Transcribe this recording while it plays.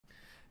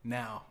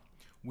Now,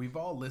 we've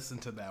all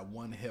listened to that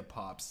one hip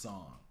hop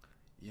song,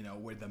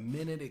 where the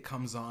minute it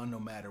comes on, no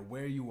matter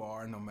where you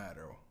are, no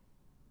matter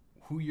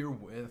who you're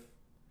with,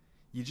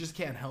 you just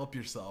can't help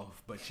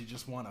yourself, but you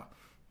just want to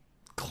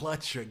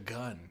clutch a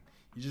gun.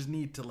 You just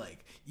need to,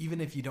 like, even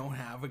if you don't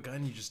have a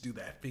gun, you just do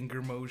that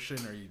finger motion,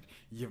 or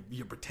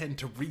you pretend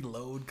to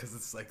reload, because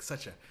it's like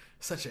such an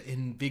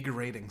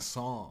invigorating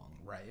song,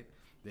 right?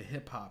 The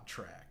hip hop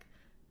track.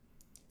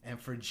 And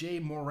for Ja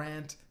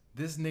Morant,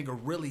 this nigga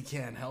really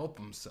can't help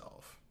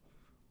himself.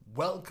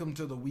 Welcome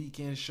to the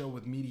weekend show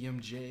with Medium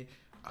J.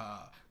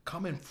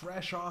 Coming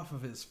fresh off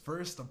of his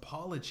first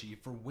apology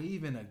for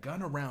waving a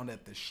gun around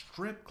at the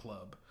strip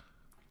club.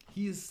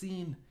 He is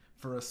seen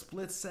for a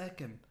split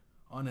second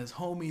on his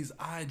homie's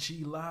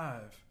IG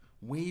Live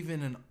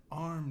waving an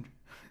armed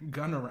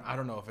gun around. I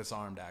don't know if it's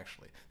armed,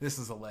 actually. This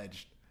is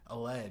alleged.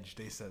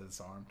 They said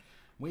it's armed.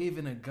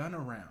 Waving a gun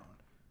around.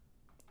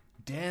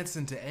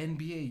 Dancing to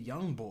NBA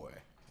Youngboy,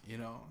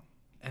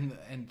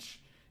 And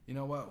you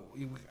know what?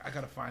 I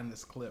gotta find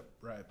this clip,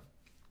 right?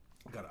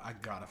 I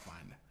gotta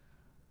find it.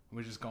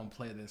 We're just gonna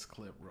play this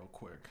clip real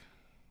quick.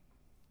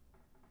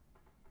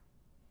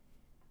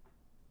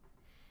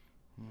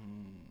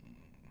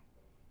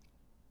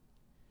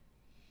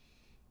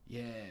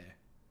 Yeah.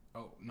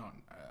 Oh no.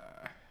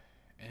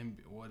 And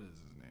what is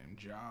his name?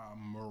 Ja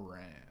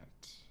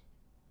Morant.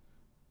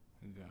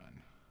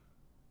 Gun.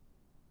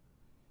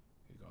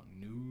 We got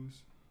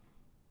news.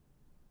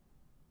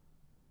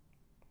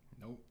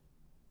 Nope.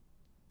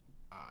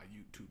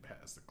 YouTube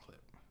has the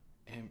clip.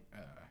 And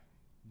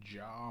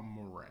Ja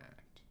Morant.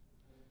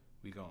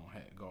 We go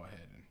ahead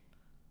and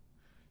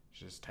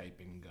just type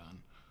in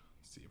gun.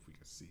 See if we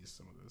can see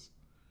some of this.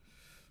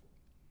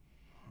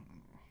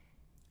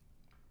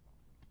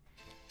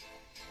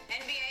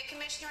 NBA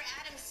Commissioner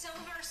Adam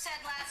Silver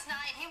said last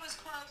night he was,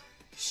 quote,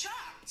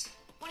 shocked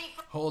when he...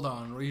 Hold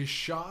on, were you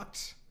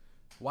shocked?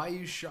 Why are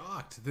you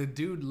shocked? The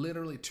dude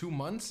literally 2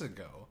 months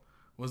ago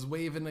was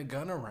waving a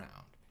gun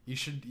around. They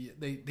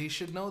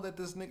should know that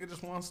this nigga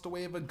just wants to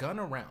wave a gun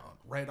around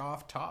right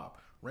off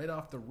top, right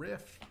off the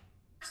riff.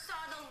 Saw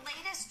the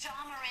latest Ja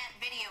Morant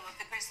video of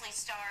the Grizzlies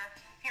star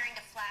appearing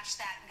to flash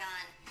that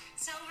gun.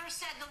 Silver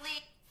said the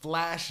league...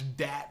 Flash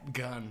that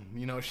gun.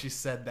 She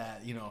said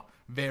that,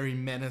 very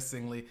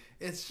menacingly.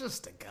 It's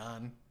just a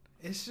gun.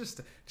 It's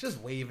just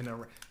waving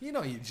around.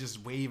 You're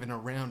just waving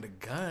around a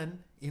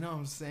gun. You know what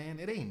I'm saying?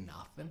 It ain't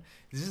nothing.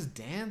 It's just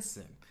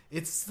dancing.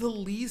 It's the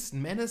least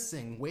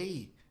menacing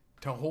way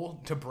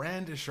to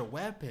brandish a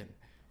weapon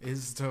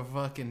is to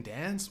fucking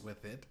dance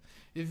with it.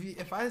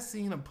 If I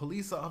seen a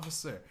police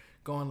officer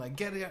going like,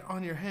 get it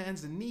on your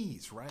hands and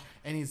knees, right?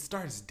 And he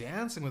starts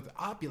dancing with it,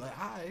 I'll be like,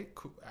 I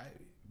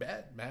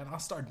bet, man. I'll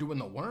start doing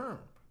the worm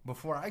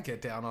before I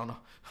get down on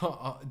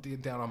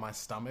my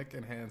stomach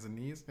and hands and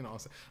knees.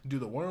 Do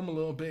the worm a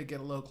little bit, get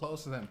a little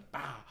closer, then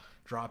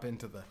drop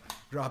into the,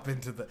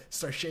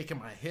 start shaking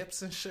my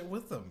hips and shit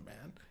with them,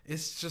 man.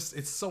 It's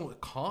so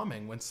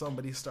calming when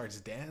somebody starts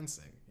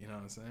dancing. You know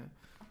what I'm saying?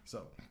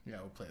 So yeah,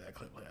 we'll play that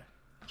clip later.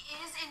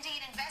 Is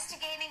indeed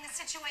investigating the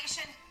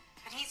situation,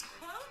 but he's,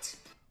 quote...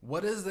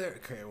 What is there...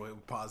 Okay,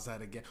 wait, pause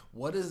that again.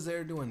 What is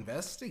there to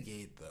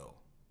investigate, though?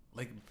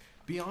 Like,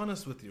 be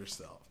honest with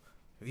yourself.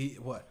 His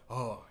homie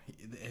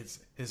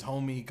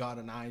got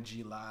an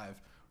IG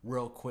Live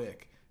real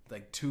quick.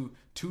 Like, two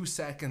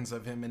seconds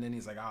of him, and then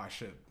he's like,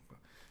 shit.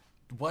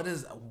 What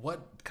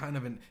kind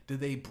of...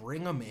 Did they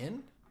bring him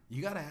in?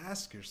 You gotta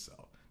ask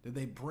yourself. Did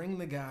they bring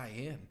the guy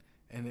in?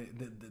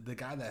 And the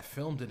guy that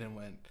filmed it and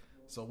went,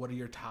 so what are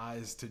your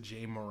ties to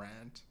Ja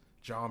Morant?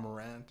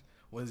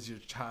 What is your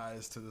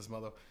ties to this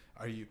mother?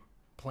 Are you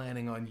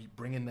planning on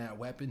bringing that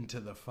weapon to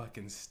the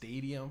fucking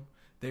stadium?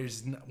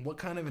 What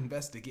kind of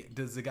investigate?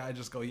 Does the guy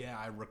just go, yeah,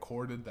 I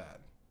recorded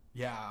that.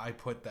 Yeah, I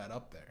put that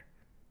up there.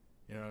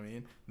 You know what I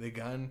mean? The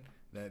gun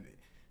that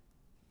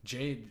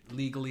Ja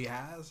legally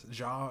has,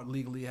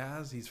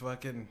 he's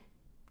fucking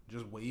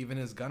just waving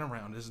his gun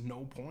around. There's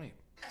no point.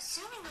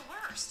 Assuming the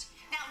worst.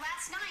 Now,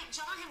 last night,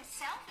 Ja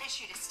himself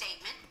issued a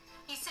statement.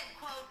 He said,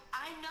 quote,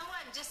 I know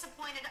I've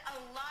disappointed a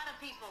lot of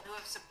people who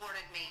have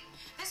supported me.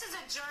 This is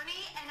a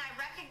journey, and I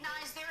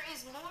recognize there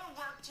is more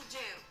work to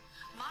do.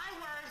 My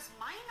words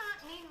might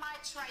not mean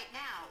much right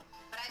now,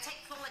 but I take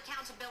full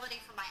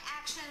accountability for my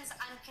actions.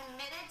 I'm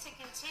committed to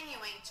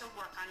continuing to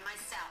work on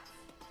myself.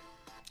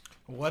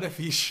 What if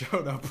he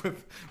showed up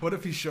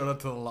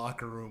to the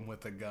locker room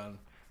with a gun,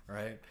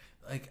 right?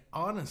 Like,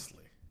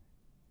 honestly,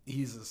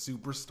 he's a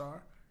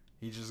superstar.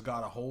 He just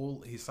got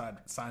he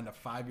signed a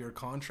 5-year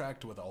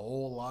contract with a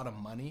whole lot of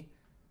money.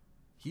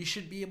 He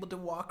should be able to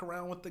walk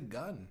around with the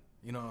gun.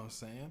 You know what I'm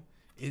saying?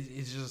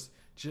 It's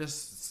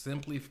just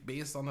simply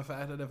based on the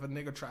fact that if a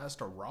nigga tries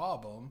to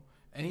rob him,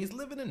 and he's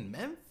living in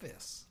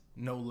Memphis,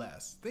 no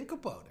less. Think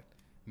about it.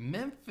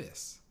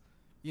 Memphis.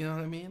 You know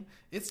what I mean?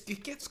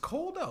 It gets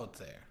cold out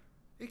there.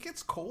 It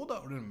gets cold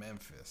out in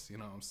Memphis. You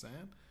know what I'm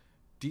saying?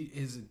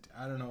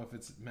 I don't know if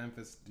it's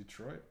Memphis,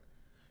 Detroit.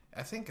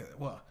 I think,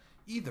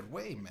 either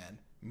way, man,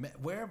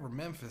 wherever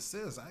Memphis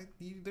is,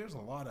 there's a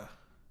lot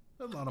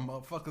There's a lot of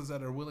motherfuckers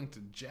that are willing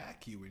to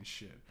jack you and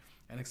shit.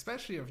 And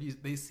especially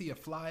if they see a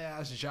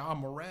fly-ass Ja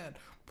Morant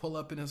pull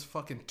up in his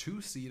fucking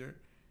two-seater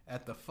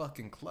at the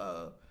fucking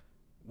club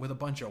with a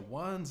bunch of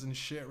ones and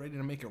shit ready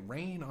to make it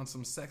rain on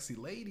some sexy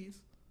ladies.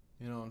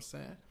 You know what I'm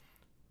saying?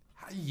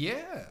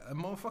 Yeah, a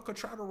motherfucker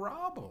try to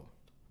rob them.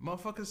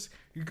 Motherfuckers,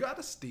 you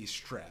gotta stay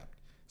strapped.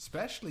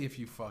 Especially if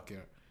you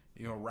fucking,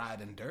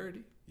 riding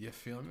dirty. You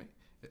feel me?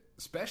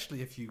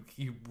 Especially if you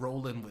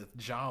rolling with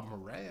Ja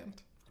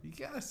Morant. You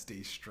gotta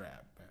stay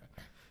strapped, man.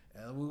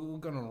 We're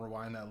gonna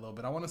rewind that a little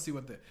bit. I want to see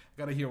I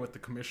gotta hear what the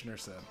commissioner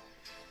said.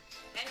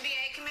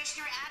 NBA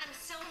Commissioner Adam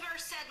Silver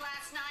said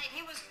last night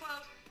he was,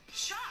 quote,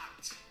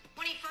 shocked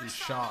when he first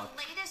saw the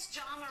latest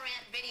Ja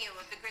Morant video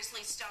of the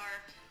Grizzlies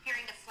star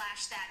appearing to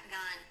flash that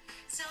gun.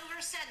 Silver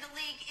said the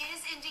league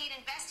is indeed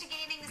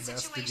investigating the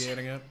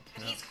situation.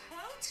 But he's,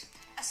 quote,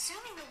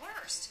 assuming the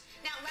worst.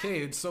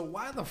 Okay, so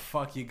why the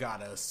fuck you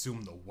gotta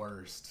assume the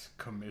worst,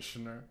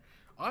 Commissioner?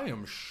 I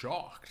am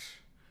shocked,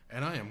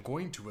 and I am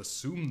going to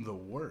assume the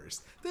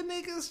worst. The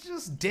nigga's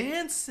just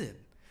dancing.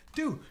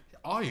 Dude,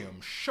 I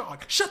am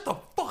shocked. Shut the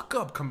fuck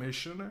up,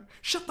 Commissioner.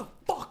 Shut the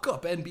fuck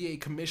up,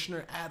 NBA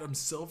Commissioner Adam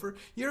Silver.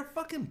 You're a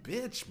fucking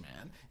bitch,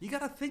 man. You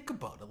gotta think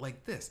about it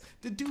like this.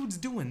 The dude's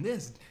doing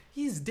this.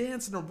 He's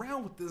dancing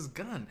around with this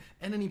gun,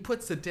 and then he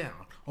puts it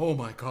down. Oh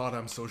my god,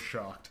 I'm so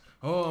shocked.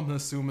 Oh, I'm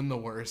assuming the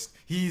worst.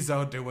 He's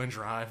out doing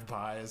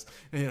drive-bys.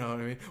 You know what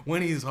I mean?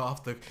 When he's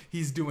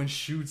doing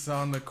shoots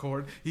on the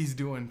court. He's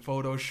doing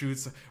photo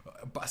shoots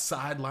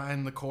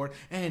sideline the court.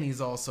 And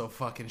he's also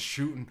fucking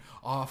shooting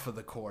off of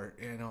the court.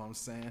 You know what I'm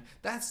saying?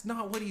 That's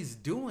not what he's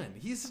doing.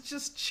 He's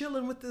just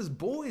chilling with his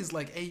boys.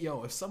 Like, hey,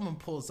 yo, if someone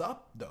pulls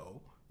up,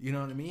 though, you know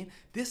what I mean?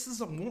 This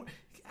is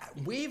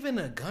waving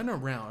a gun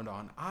around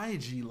on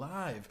IG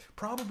Live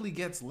probably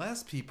gets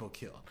less people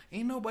killed.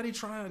 Ain't nobody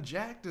trying to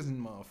jack this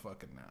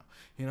motherfucker now.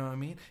 You know what I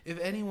mean? If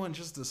anyone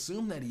just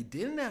assumed that he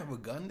didn't have a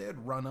gun, they'd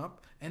run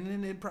up and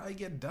then they'd probably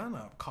get done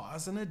up,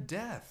 causing a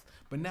death.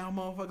 But now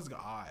motherfuckers go,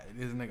 alright,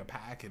 this nigga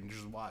packing,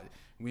 just watch.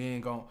 We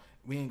ain't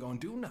gonna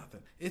do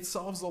nothing. It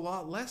solves a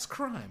lot less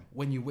crime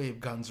when you wave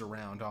guns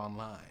around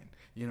online.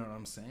 You know what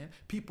I'm saying?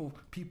 People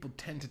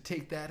tend to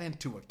take that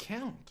into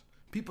account.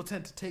 People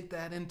tend to take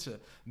that into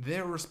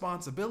their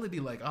responsibility,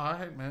 like, all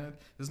right, man,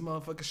 this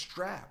motherfucker's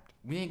strapped.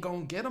 We ain't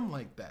gonna get him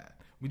like that.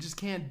 We just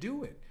can't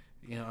do it.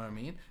 You know what I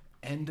mean?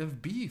 End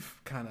of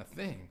beef kind of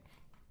thing.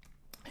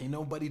 Ain't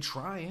nobody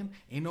trying.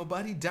 Ain't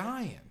nobody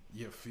dying.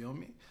 You feel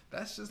me?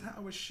 That's just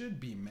how it should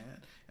be,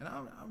 man. And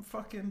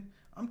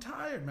I'm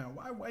tired, man.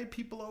 Why white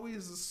people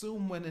always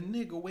assume when a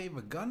nigga wave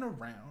a gun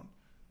around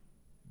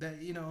that,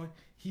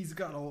 he's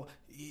got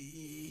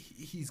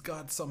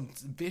some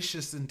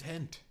vicious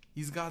intent.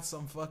 He's got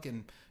some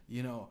fucking,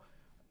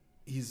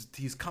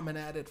 he's coming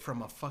at it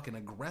from a fucking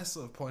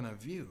aggressive point of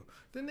view.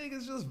 The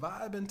nigga's just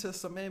vibing to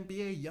some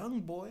NBA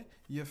young boy.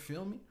 You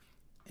feel me?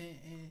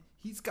 And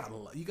you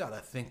gotta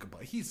think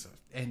about it. He's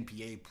an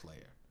NBA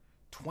player.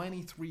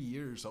 23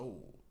 years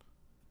old.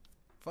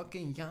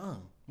 Fucking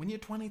young. When you're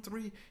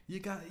 23, you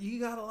got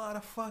a lot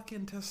of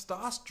fucking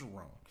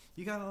testosterone.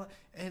 You got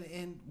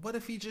and what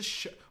if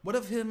what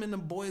if him and the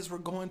boys were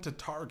going to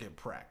target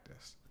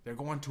practice? They're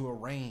going to a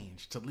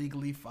range to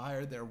legally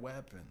fire their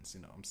weapons.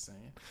 You know what I'm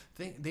saying?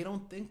 They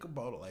don't think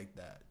about it like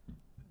that.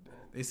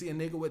 They see a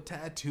nigga with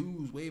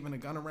tattoos waving a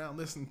gun around,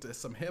 listening to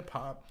some hip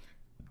hop,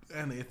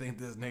 and they think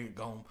this nigga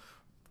gonna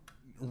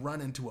run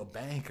into a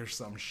bank or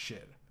some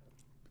shit.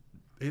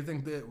 They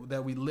think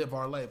that we live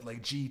our life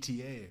like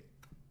GTA.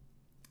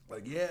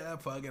 Like, yeah,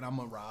 fuck it, I'm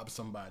gonna rob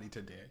somebody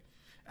today.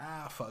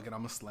 Fuck it, I'm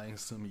gonna slang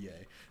some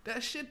yay.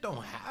 That shit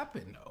don't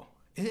happen, though.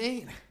 It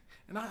ain't.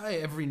 And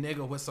every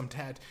nigga with some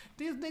tat.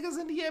 These niggas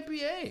in the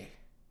NBA.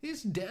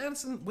 He's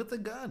dancing with a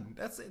gun.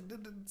 That's it.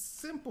 It's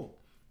simple.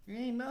 It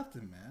ain't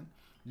nothing, man.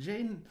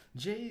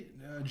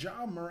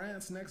 Ja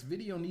Morant's next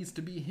video needs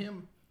to be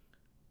him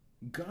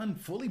gun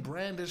fully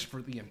brandished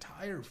for the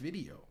entire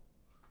video.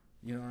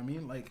 You know what I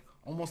mean? Like,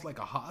 almost like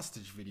a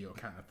hostage video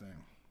kind of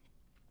thing.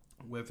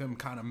 With him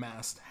kind of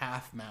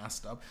half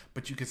masked up,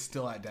 but you could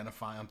still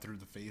identify him through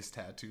the face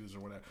tattoos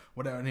or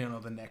whatever,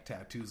 the neck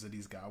tattoos that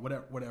he's got,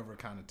 whatever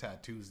kind of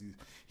tattoos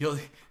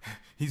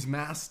he's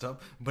masked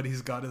up, but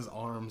he's got his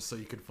arms, so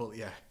you could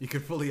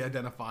fully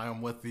identify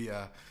him with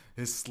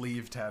his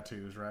sleeve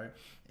tattoos, right?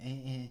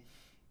 And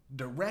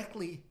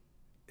directly,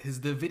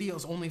 the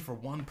video's only for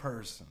one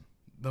person.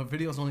 The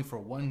video's only for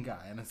one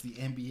guy, and it's the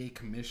NBA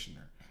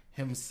commissioner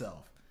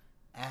himself,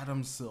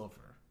 Adam Silver.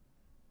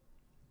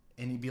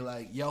 And he'd be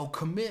like, yo,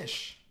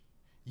 commish,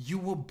 you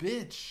a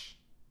bitch.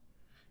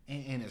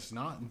 And it's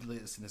not,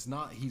 listen, it's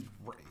not,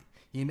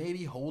 he may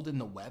be holding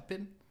the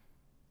weapon.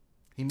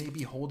 He may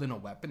be holding a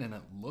weapon and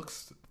it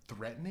looks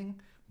threatening,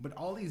 but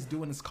all he's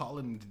doing is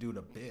calling the dude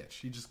a bitch.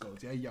 He just goes,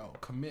 yeah, yo,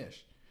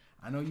 commish,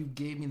 I know you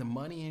gave me the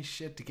money and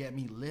shit to get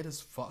me lit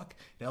as fuck.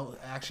 That'll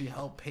actually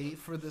help pay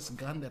for this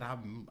gun that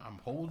I'm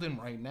holding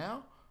right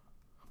now.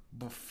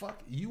 But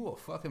fuck, you a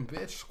fucking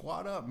bitch.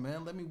 Squat up,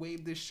 man. Let me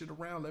wave this shit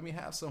around. Let me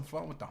have some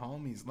fun with the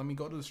homies. Let me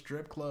go to the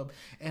strip club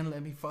and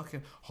let me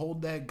fucking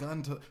hold that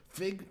gun to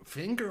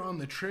finger on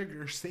the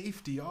trigger,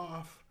 safety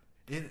off.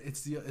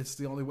 It's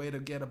the only way to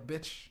get a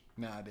bitch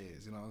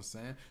nowadays. You know what I'm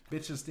saying?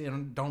 Bitches, they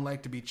don't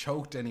like to be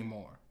choked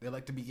anymore. They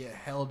like to be get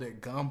held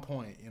at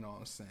gunpoint. You know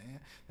what I'm saying?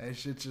 That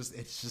shit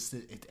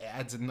it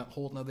adds a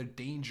whole nother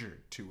danger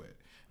to it.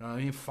 You know what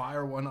I mean?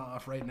 Fire one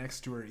off right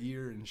next to her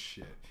ear and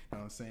shit. You know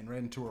what I'm saying? Right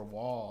into her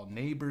wall.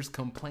 Neighbors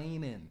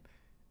complaining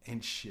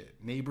and shit.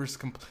 Neighbors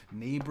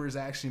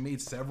actually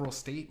made several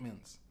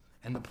statements,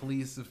 and the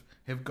police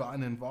have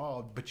gotten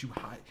involved. But you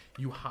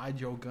hide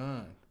your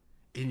gun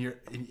in your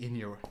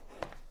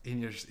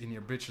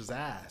bitch's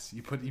ass.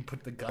 You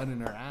put the gun in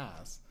her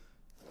ass.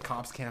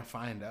 Cops can't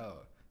find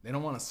out. They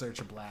don't want to search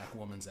a black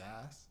woman's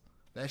ass.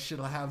 That shit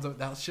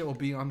will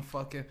be on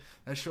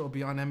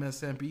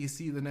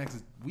MSNBC the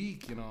next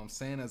week, you know what I'm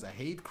saying, as a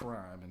hate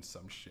crime and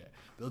some shit.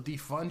 They'll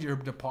defund your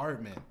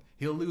department.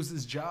 He'll lose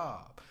his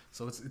job.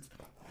 So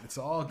it's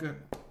all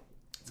good.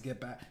 Let's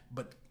get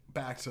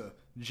back to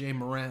Ja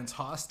Morant's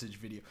hostage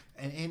video.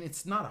 And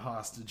it's not a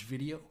hostage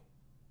video.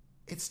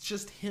 It's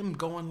just him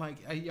going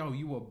like, hey, yo,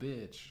 you a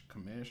bitch,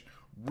 commish.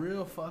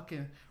 Real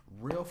fucking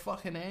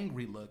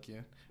angry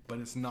looking, but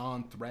it's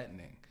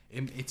non-threatening.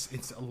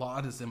 It's a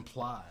lot is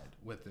implied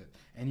with it,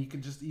 and you can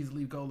just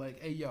easily go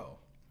like, hey, yo,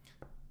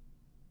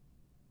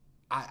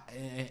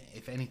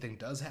 if anything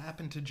does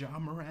happen to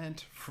John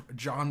Morant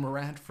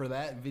for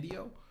that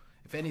video,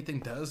 if anything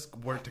does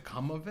were to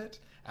come of it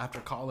after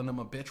calling him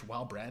a bitch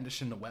while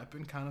brandishing the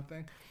weapon kind of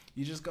thing,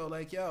 you just go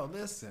like, yo,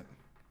 listen,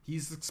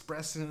 he's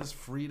expressing his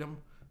freedom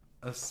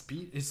of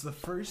speech. It's the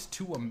first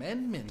 2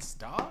 amendments,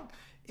 dog.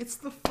 It's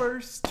the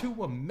first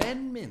 2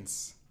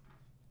 amendments.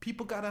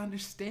 People gotta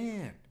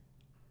understand.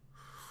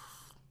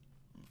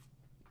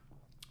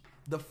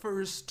 The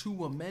first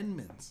 2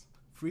 amendments: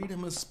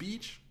 freedom of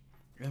speech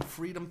and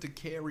freedom to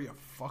carry a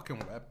fucking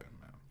weapon,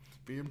 man.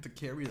 Freedom to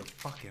carry a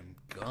fucking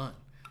gun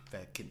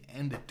that can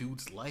end a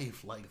dude's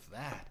life like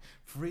that.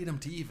 Freedom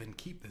to even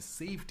keep the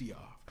safety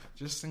off,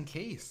 just in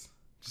case.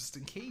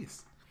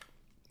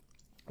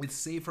 It's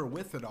safer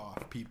with it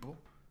off, people,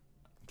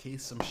 in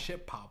case some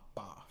shit pop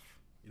off.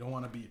 You don't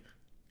want to be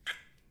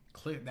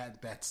click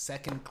that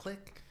second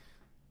click.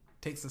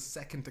 Takes a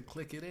second to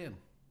click it in.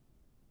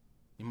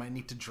 You might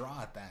need to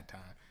draw at that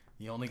time.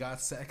 You only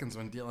got seconds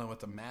when dealing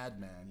with a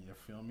madman, you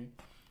feel me?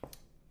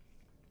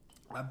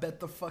 I bet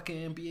the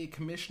fucking NBA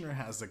commissioner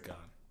has a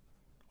gun.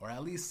 Or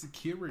at least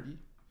security.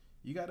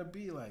 You gotta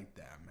be like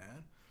that,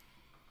 man.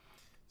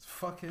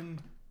 Fucking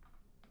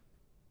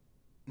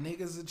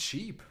niggas are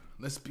cheap.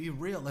 Let's be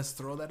real. Let's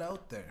throw that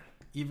out there.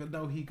 Even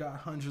though he got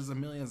hundreds of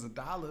millions of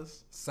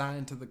dollars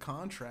signed to the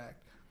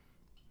contract,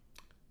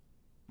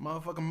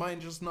 motherfucker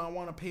might just not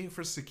want to pay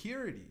for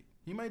security.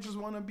 He might just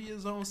want to be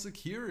his own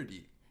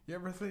security. You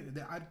ever think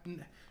that?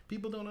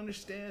 People don't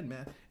understand,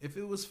 man. If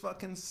it was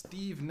fucking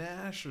Steve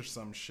Nash or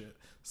some shit,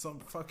 some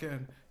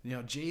fucking,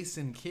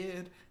 Jason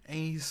Kidd, and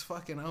he's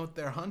fucking out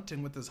there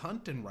hunting with his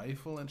hunting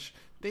rifle, and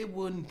they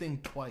wouldn't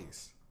think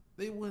twice.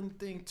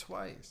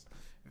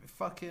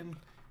 Fucking,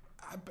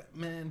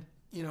 man,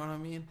 you know what I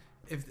mean?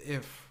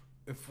 If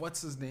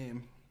what's his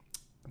name?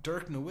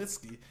 Dirk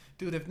Nowitzki,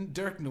 dude, if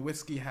Dirk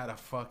Nowitzki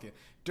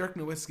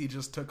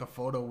just took a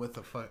photo with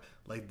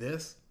like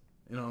this,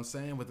 you know what I'm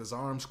saying, with his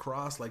arms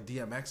crossed like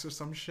DMX or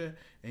some shit,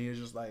 and you're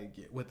just like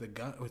with a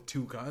gun, with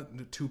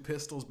two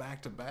pistols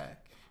back to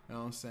back, you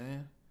know what I'm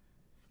saying?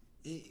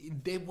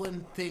 They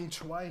wouldn't think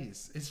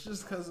twice. It's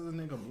just because of the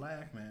nigga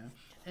black, man.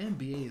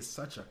 NBA is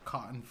such a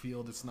cotton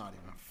field. It's not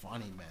even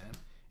funny,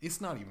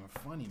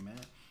 man.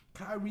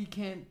 Kyrie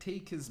can't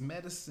take his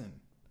medicine.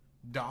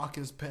 Doc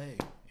his pay.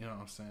 You know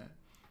what I'm saying?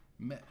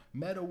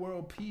 Meta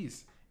World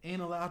Peace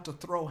ain't allowed to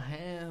throw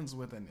hands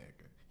with a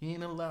nigga. He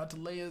ain't allowed to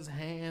lay his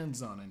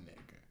hands on a nigga.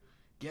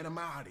 Get him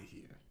out of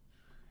here.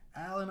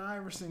 Allen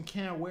Iverson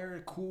can't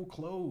wear cool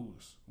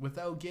clothes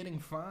without getting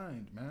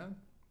fined, man.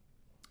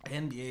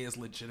 NBA is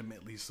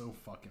legitimately so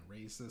fucking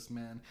racist,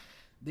 man.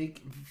 They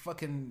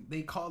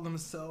call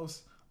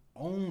themselves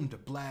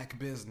owned black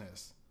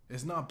business.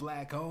 It's not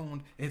black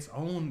owned, it's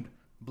owned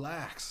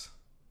blacks.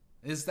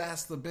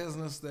 That's the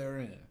business they're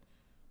in.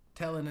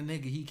 Telling a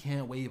nigga he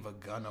can't wave a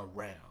gun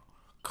around.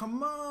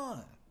 Come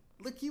on.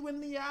 Look you in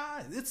the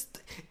eye.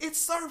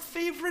 It's our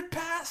favorite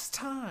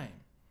pastime.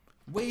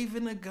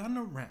 Waving a gun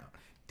around.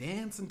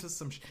 Dancing to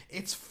some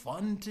it's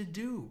fun to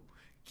do.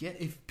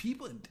 If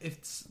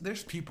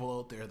there's people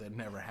out there that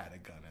never had a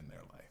gun in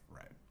their life,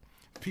 right?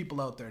 People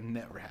out there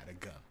never had a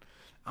gun.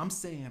 I'm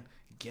saying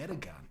get a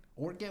gun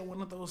or get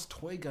one of those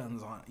toy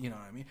guns on, you know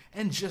what I mean?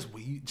 And just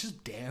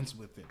dance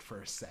with it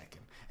for a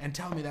second. And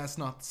tell me that's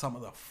not some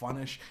of the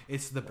funnish.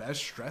 It's the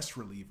best stress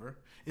reliever.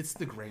 It's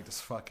the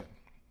greatest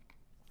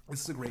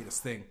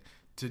thing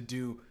to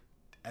do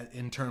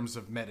in terms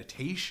of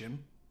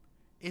meditation.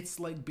 It's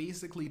like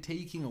basically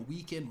taking a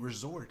weekend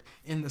resort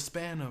in the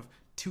span of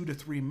 2 to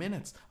 3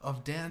 minutes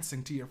of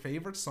dancing to your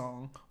favorite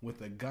song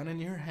with a gun in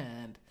your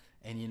hand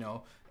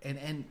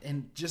And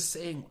and just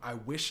saying I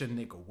wish a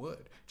nigga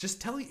would.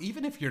 Just tell you,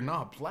 even if you're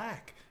not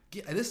black,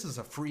 this is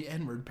a free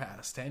N-word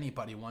pass to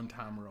anybody one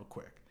time real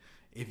quick.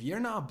 If you're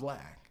not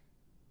black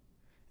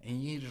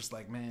and you're just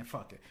like, man,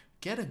 fuck it,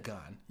 get a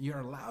gun, you're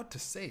allowed to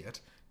say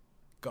it.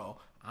 Go,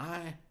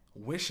 I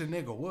wish a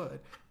nigga would.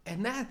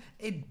 And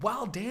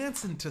while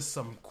dancing to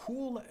some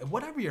cool,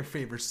 whatever your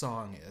favorite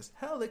song is.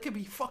 Hell, it could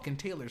be fucking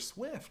Taylor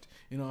Swift.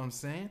 You know what I'm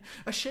saying?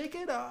 I shake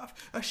it off.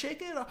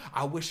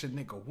 I wish a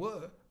nigga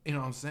would. You know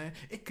what I'm saying?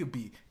 It could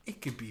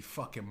be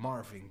fucking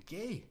Marvin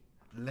Gaye.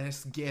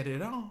 Let's get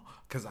it on.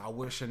 Cause I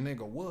wish a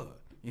nigga would.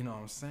 You know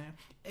what I'm saying?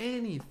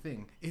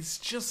 Anything. It's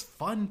just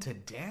fun to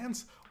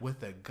dance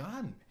with a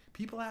gun.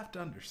 People have to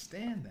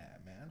understand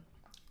that, man.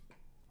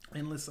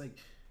 And it's like,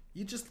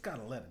 you just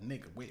gotta let a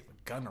nigga wave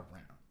a gun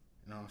around.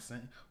 You know what I'm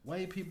saying?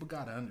 White people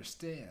gotta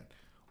understand,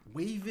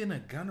 waving a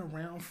gun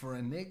around for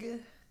a nigga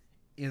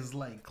is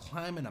like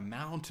climbing a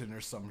mountain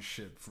or some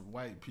shit for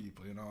white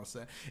people. You know what I'm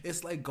saying?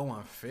 It's like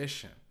going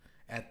fishing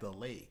at the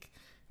lake.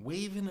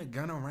 Waving a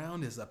gun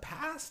around is a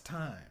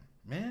pastime,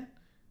 man.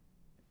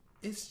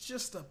 It's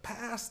just a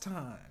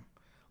pastime.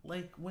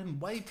 Like when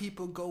white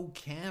people go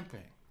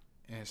camping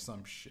and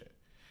some shit.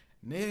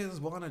 Niggas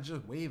wanna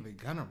just wave a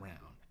gun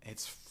around.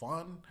 It's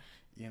fun.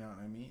 You know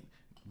what I mean?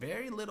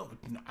 Very little.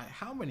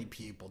 How many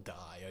people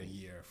die a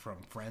year from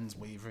friends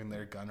waving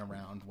their gun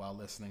around while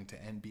listening to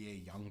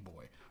NBA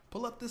YoungBoy?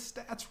 Pull up the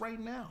stats right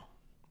now.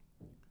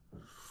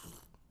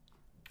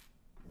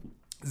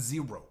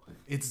 0.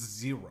 It's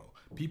 0.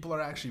 People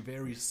are actually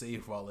very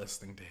safe while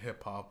listening to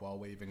hip hop while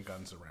waving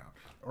guns around.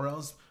 Or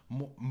else,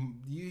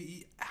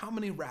 how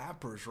many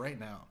rappers right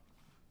now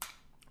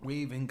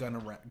waving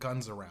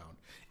guns around?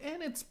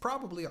 And it's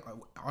probably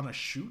on a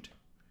shoot.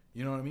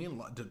 You know what I mean?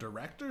 The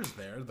director's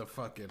there. The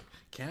fucking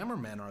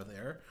cameramen are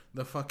there.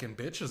 The fucking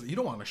bitches. You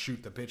don't want to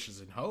shoot the bitches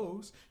and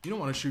hoes. You don't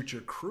want to shoot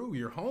your crew,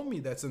 your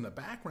homie that's in the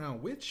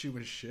background with you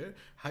and shit.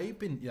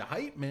 Hype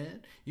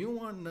man. You don't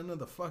want none of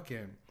the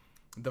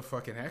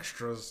fucking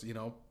extras, you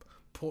know,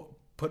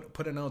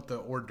 putting out the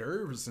hors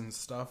d'oeuvres and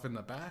stuff in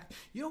the back.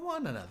 You don't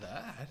want none of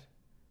that.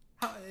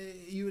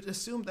 You would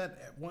assume that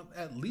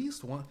at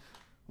least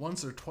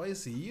once or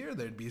twice a year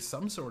there'd be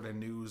some sort of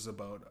news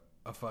about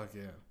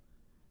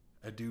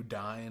a dude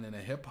dying in a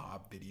hip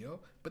hop video,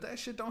 but that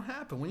shit don't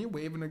happen. When you're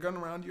waving a gun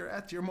around, you're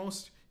at your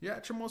most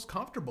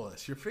comfortable.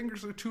 Your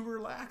fingers are too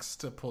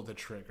relaxed to pull the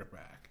trigger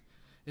back.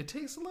 It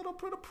takes a little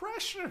bit of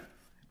pressure.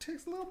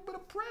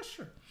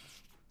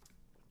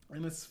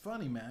 And it's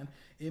funny, man.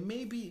 It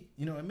may be,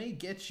 it may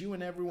get you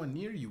and everyone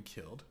near you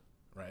killed,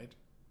 right?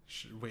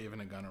 Waving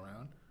a gun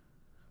around,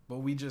 but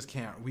we just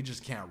can't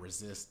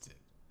resist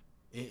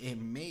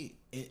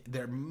it.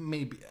 There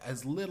may be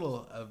as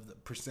little of the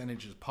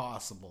percentage as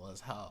possible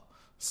as how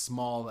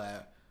small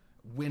that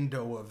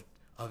window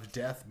of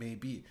death may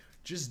be.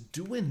 Just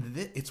doing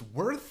this, it's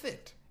worth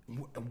it.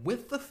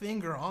 With the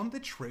finger on the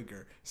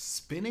trigger,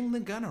 spinning the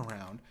gun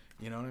around,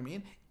 you know what I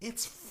mean?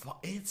 It's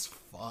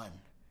fun.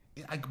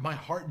 My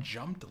heart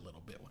jumped a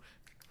little bit.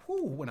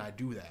 When I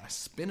do that, I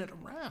spin it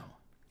around.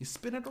 You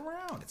spin it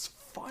around. It's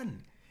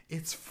fun.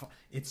 It's fun.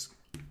 It's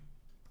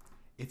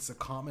a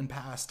common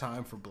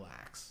pastime for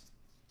blacks.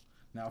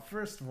 Now,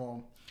 first of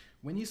all,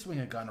 when you swing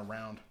a gun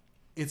around,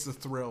 it's a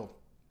thrill,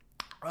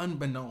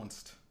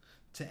 unbeknownst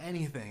to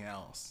anything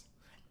else.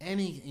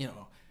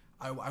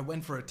 I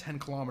went for a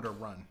 10-kilometer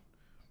run.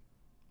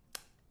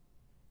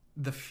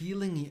 The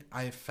feeling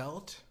I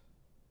felt,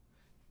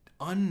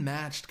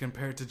 unmatched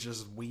compared to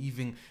just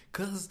waving,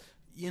 because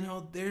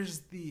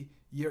there's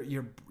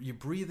you're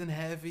breathing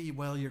heavy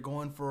while you're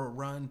going for a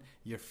run.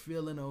 You're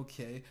feeling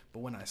okay, but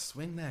when I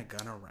swing that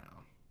gun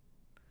around,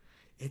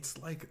 it's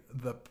like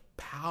the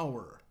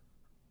power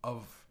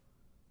of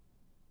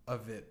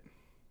it.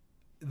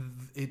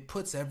 It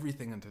puts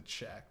everything into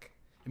check.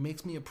 It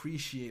makes me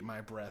appreciate my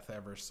breath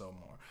ever so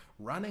more.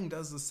 Running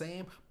does the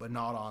same, but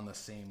not on the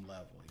same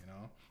level,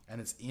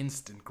 And it's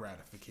instant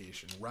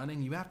gratification.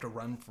 Running, you have to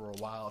run for a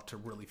while to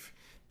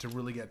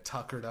really get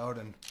tuckered out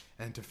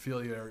and to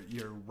feel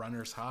your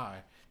runner's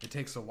high. It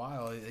takes a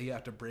while. You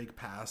have to break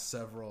past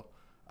several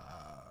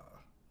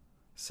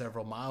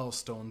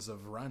milestones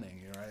of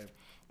running, right?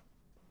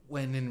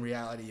 When in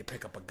reality, you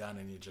pick up a gun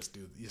and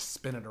you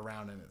spin it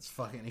around and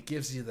it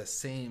gives you the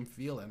same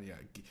feeling.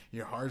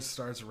 Your heart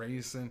starts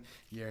racing,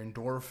 your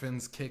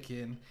endorphins kick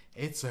in.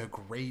 It's a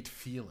great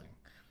feeling.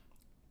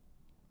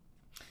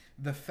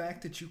 The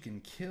fact that you can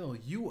kill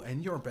you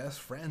and your best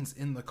friends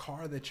in the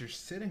car that you're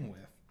sitting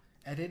with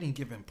at any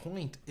given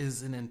point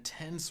is an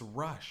intense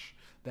rush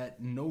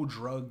that no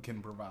drug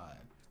can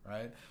provide,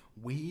 right?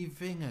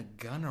 Waving a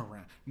gun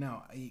around.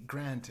 Now,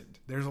 granted,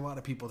 there's a lot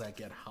of people that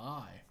get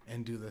high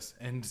and do this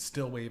and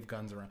still wave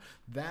guns around.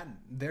 That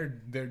they're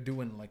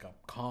doing like a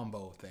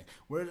combo thing.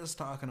 We're just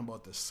talking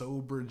about the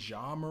sober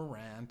Ja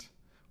Morant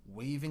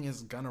waving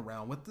his gun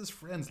around with his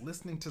friends,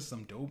 listening to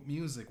some dope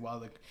music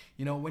while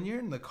when you're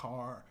in the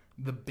car,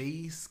 the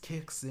bass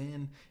kicks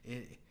in.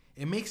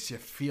 It makes you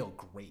feel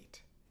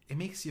great. It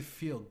makes you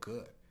feel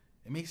good.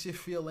 It makes you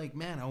feel like,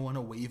 man, I want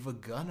to wave a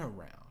gun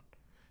around.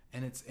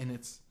 and it's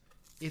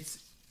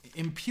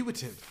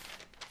imputive.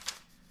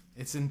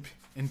 It's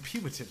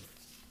imputive.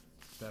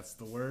 That's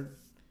the word.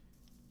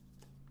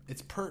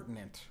 It's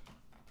pertinent.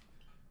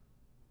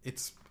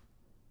 It's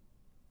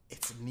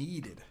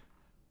needed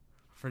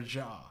for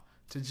Ja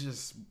to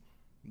just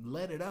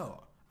let it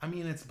out. I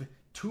mean, it's been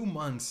 2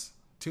 months.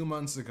 2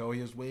 months ago,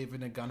 he was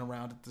waving a gun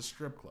around at the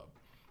strip club.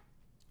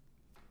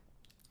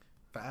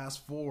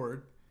 Fast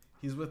forward,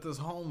 he's with his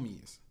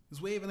homies.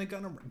 He's waving a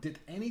gun around. Did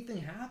anything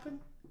happen?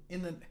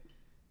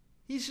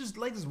 He's just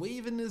like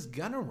waving his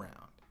gun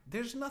around.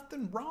 There's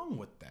nothing wrong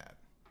with that.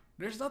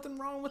 There's nothing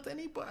wrong with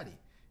anybody.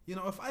 You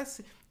know, if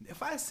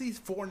I see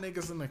 4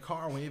 niggas in the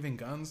car waving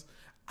guns,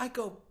 I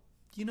go,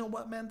 you know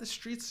what, man? The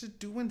streets are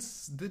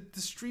the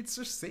streets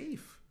are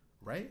safe,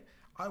 right?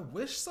 I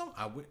wish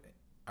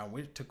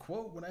to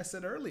quote what I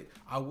said earlier.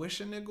 I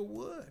wish a nigga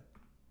would.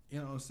 You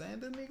know what I'm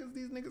saying?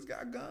 These niggas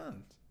got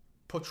guns,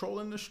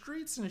 patrolling the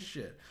streets and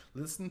shit,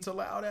 listening to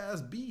loud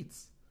ass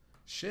beats,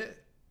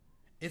 shit.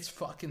 It's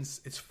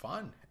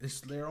fun.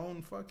 It's their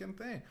own fucking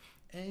thing.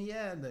 And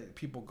yeah, the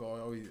people go,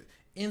 oh,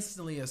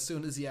 instantly as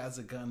soon as he has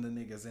a gun, the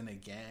nigga's in a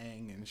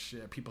gang and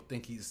shit. People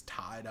think he's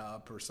tied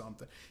up or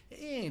something.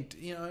 He ain't,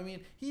 you know what I mean?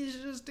 He's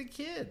just a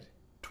kid,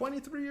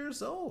 23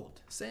 years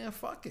old, saying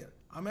fuck it.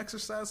 I'm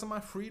exercising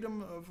my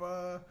freedom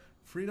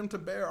to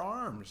bear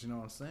arms, you know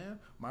what I'm saying?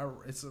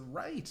 It's a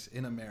right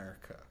in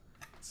America.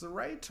 It's a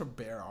right to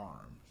bear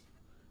arms.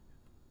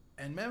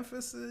 And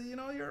Memphis, you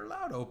know, you're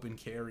allowed open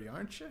carry,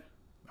 aren't you?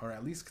 Or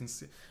at least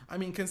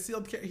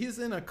concealed carry. He's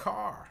in a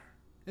car.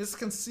 It's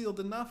concealed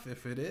enough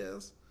if it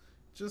is.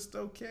 Just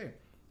okay.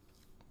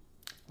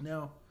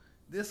 Now,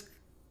 this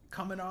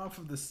coming off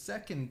of the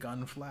second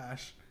gun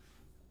flash,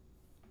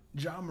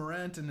 Ja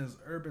Morant and his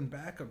urban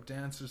backup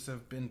dancers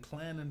have been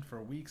planning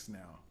for weeks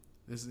now.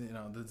 This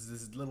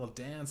little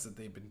dance that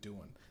they've been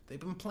doing. They've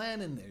been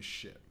planning this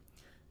shit.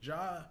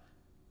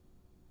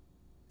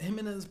 Him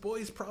and his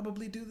boys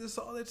probably do this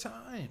all the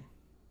time.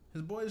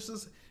 His boys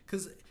just,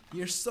 because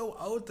you're so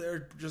out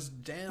there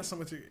just dancing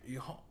with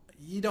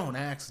you don't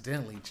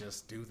accidentally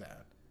just do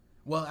that.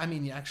 Well, I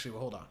mean,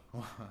 hold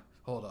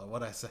on,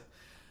 what I said.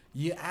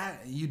 You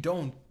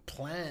don't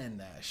plan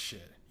that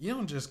shit. You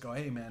don't just go,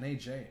 hey man,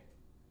 hey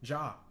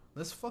Ja,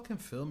 let's fucking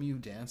film you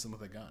dancing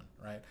with a gun,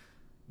 right?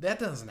 That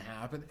doesn't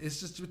happen.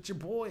 It's just with your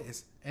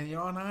boys, and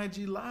you're on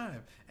IG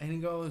Live, and he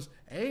goes,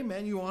 hey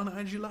man, you on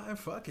IG Live?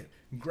 Fuck it,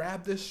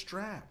 grab this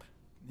strap.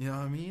 You know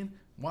what I mean?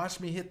 Watch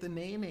me hit the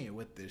nene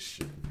with this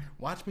shit.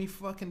 Watch me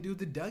fucking do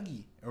the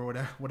Dougie or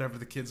whatever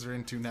the kids are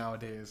into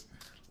nowadays.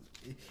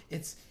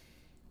 It's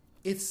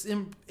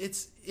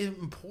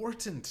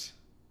important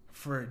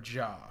for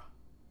Ja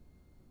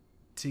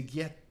to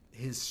get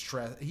his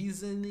stress.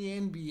 He's in the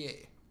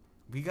NBA.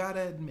 We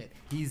gotta admit,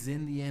 he's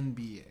in the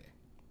NBA.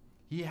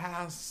 He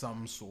has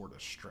some sort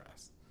of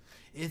stress.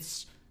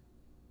 It's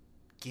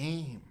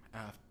game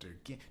after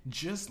game.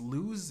 Just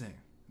losing.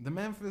 The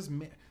Memphis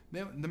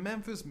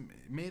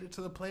made it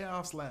to the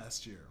playoffs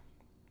last year.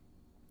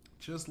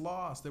 Just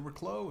lost. They were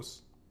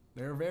close.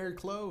 They were very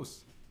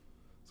close.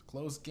 It's a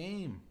close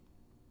game.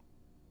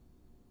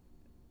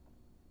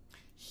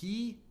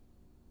 He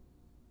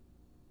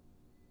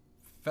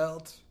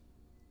felt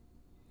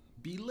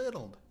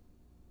belittled.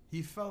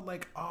 He felt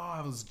like, oh,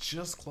 I was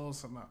just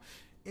close enough.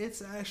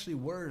 It's actually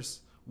worse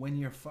when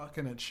you're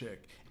fucking a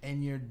chick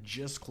and you're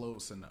just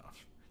close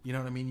enough. You know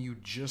what I mean? You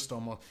just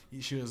almost,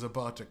 she was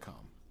about to come.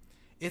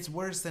 It's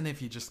worse than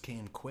if you just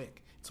came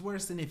quick. It's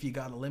worse than if you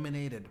got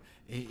eliminated,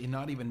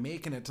 not even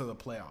making it to the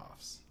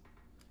playoffs.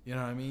 You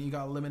know what I mean? You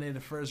got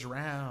eliminated first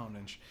round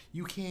and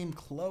you came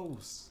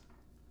close.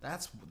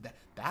 That's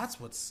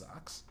what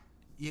sucks.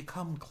 You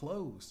come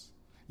close.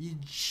 You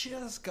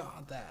just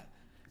got that.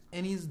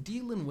 And he's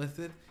dealing with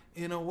it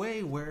in a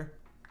way where,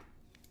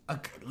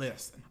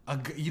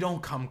 you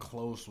don't come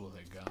close with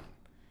a gun.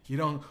 You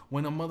don't,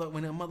 when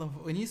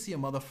you see a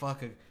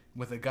motherfucker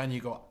with a gun,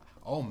 you go,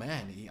 oh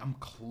man, I'm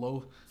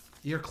close.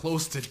 You're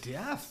close to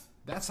death.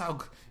 That's how,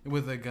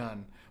 with a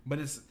gun. But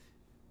it's,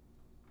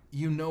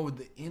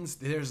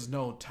 there's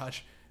no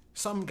touch.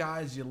 Some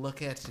guys you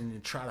look at and you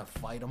try to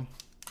fight them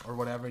or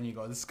whatever, and you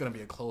go, this is going to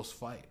be a close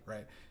fight,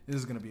 right? This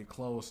is going to be a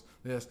close,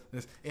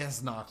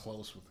 it's not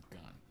close with a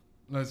gun.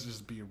 Let's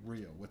just be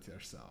real with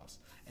yourselves.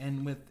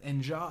 And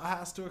Ja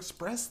has to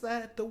express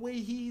that the way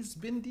he's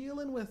been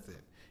dealing with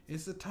it.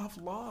 It's a tough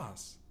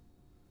loss.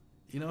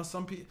 You know,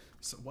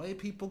 white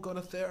people go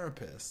to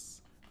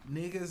therapists.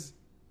 Niggas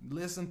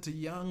listen to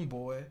Young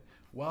Boy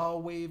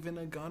while waving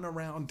a gun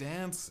around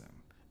dancing.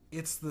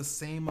 It's the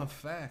same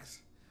effect.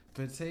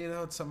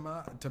 Potato,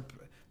 tomato,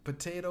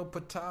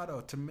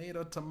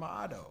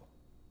 tomato.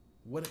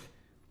 What?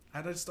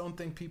 I just don't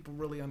think people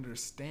really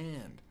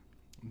understand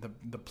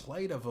the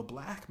plight of a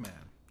black man.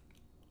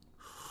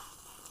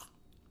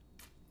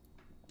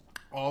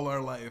 All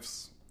our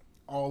lives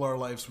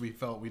we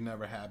felt we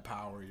never had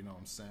power, you know what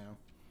I'm saying?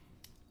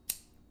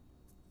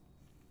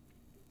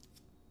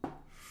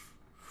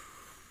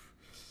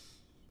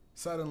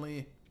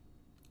 Suddenly,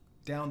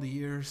 down the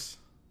years,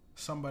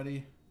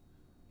 somebody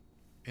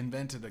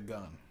invented a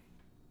gun.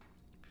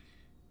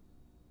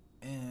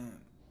 And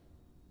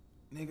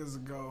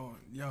niggas go,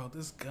 yo,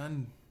 this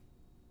gun,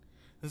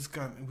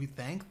 we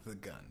thank the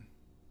gun.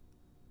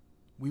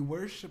 We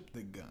worship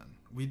the gun.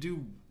 We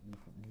do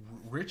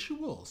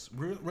ritual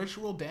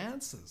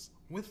dances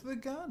with the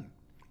gun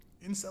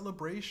in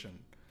celebration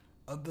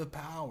of the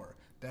power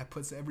that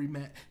puts every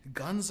man.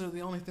 Guns are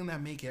the only thing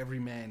that make every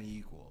man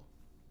equal,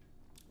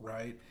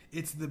 right?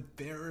 It's the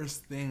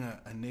barest thing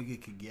a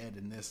nigga could get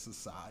in this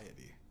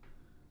society.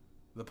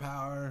 The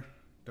power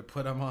to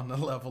put him on the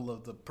level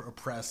of the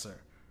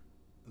oppressor,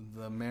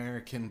 the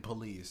American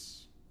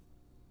police.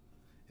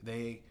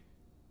 They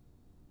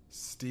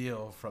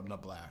steal from the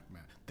black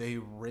man. They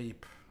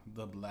rape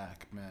the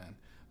black man.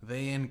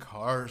 They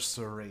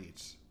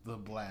incarcerate the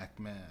black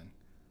man.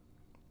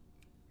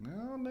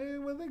 No,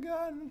 nigga with a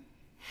gun.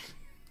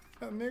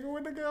 A nigga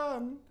with a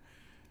gun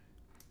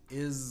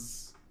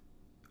is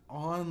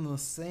on the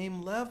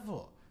same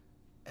level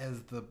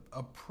as the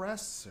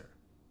oppressor,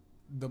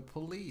 the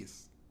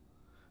police.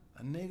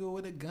 A nigga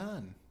with a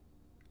gun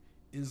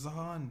is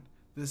on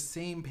the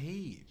same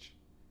page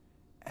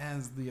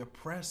as the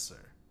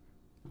oppressor,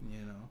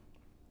 you know.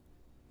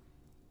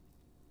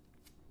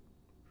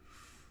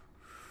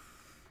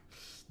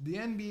 The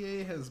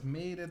NBA has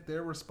made it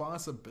their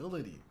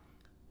responsibility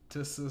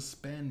to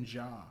suspend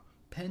Ja,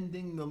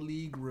 pending the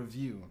league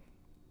review.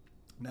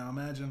 Now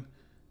imagine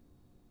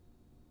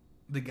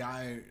the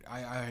guy,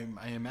 I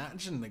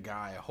imagine the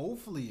guy,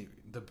 hopefully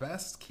the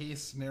best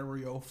case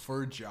scenario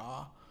for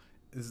Ja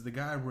is the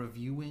guy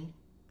reviewing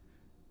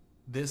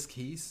this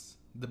case,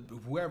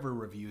 whoever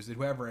reviews it,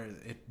 whoever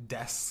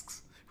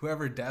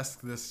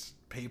desk this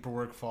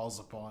paperwork falls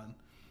upon,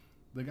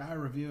 the guy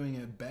reviewing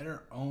it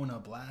better own a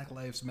Black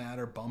Lives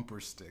Matter bumper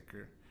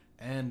sticker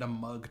and a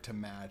mug to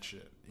match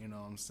it. You know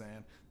what I'm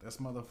saying? This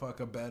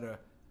motherfucker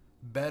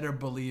better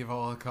believe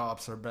all the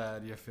cops are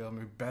bad. You feel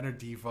me? Better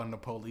defund the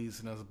police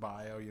in his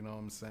bio. You know what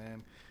I'm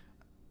saying?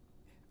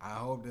 I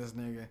hope this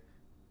nigga.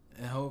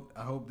 I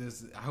hope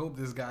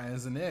this guy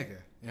is a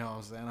nigga. You know what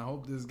I'm saying? I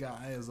hope this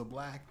guy is a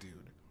black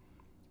dude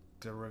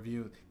to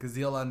review, because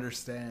he'll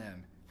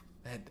understand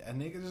that a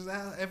nigga just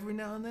every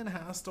now and then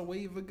has to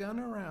wave a gun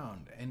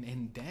around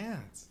and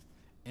dance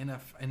in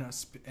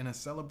a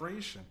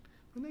celebration.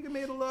 The nigga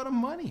made a lot of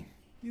money.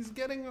 He's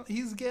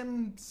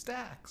getting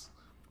stacks.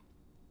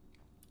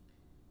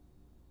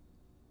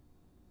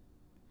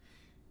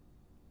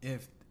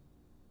 If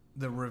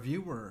the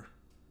reviewer,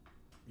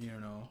 you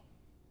know,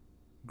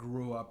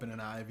 grew up in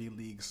an Ivy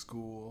League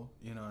school,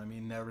 you know what I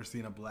mean, never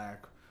seen a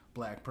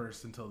black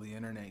person till the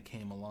internet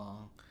came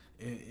along,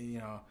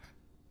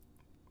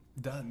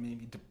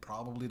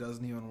 probably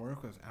doesn't even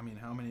work with. I mean,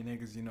 how many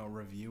niggas you know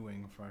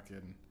reviewing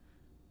fucking,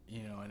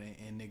 you know,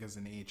 and niggas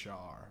in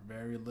HR?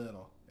 Very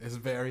little. It's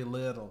very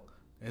little.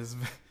 It's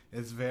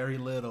very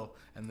little,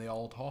 and they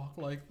all talk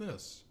like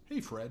this.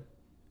 Hey Fred,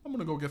 I'm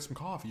gonna go get some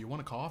coffee. You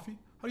want a coffee?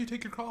 How do you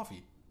take your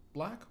coffee?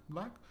 Black?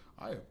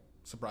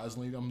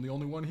 Surprisingly, I'm the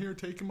only one here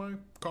taking my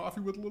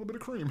coffee with a little bit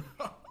of cream.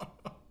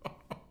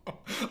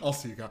 I'll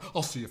see you guys.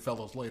 I'll see you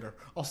fellas later.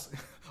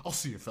 I'll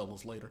see you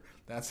fellas later.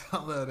 That's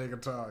how that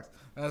nigga talks.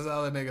 That's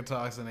how the nigga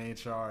talks in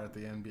HR at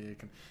the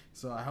NBA.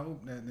 So I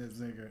hope that this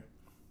nigga,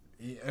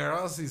 or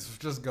else he's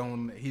just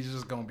gonna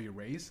be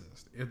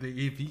racist. If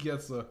he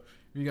gets a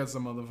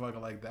motherfucker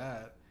like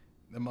that,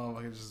 the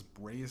motherfucker's just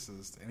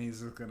racist, and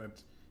he's just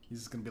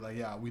gonna be like,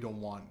 yeah, we do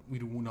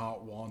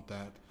not want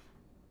that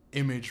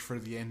image for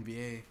the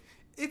NBA.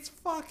 It's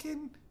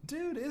fucking,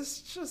 dude,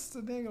 it's just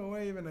a nigga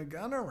waving a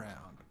gun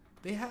around.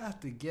 They have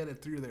to get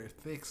it through their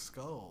thick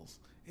skulls.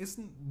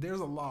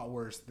 There's a lot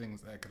worse things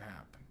that could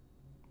happen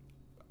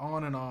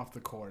on and off the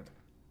court.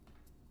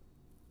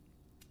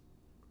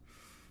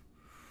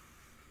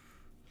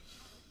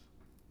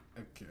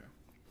 Okay,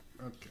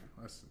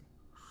 let's see.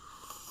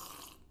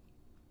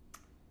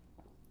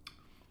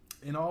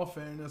 In all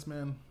fairness,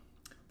 man,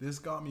 this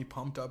got me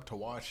pumped up to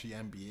watch the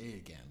NBA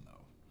again,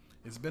 though.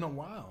 It's been a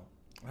while.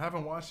 I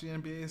haven't watched the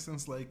NBA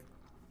since, like,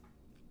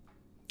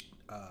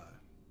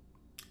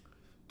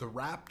 the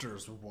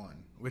Raptors won,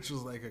 which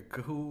was like a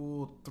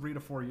cool 3 to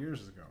 4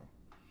 years ago.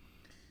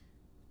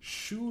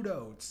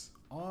 Shootouts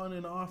on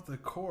and off the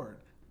court.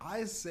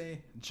 I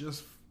say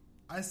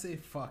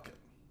fuck it.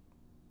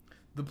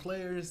 The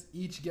players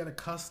each get a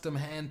custom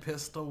hand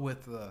pistol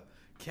with the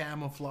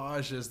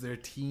camouflage as their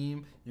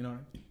team. You know,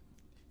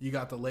 you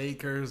got the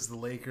Lakers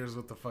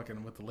with the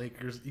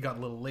Lakers. You got a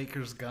little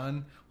Lakers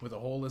gun with a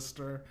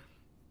holster.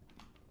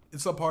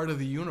 It's a part of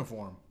the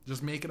uniform.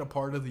 Just make it a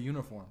part of the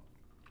uniform.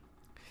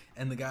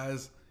 And the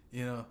guys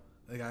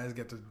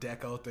get to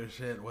deck out their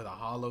shit with a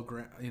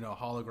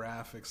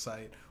holographic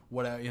sight,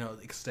 whatever,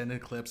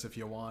 extended clips if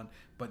you want.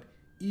 But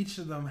each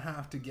of them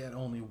have to get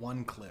only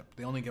one clip.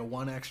 They only get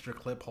one extra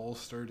clip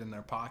holstered in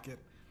their pocket.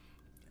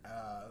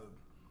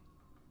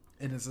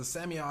 And it's a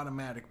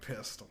semi-automatic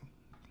pistol,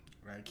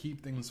 right?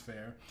 Keep things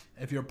fair.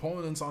 If your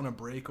opponent's on a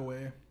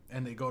breakaway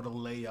and they go to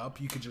lay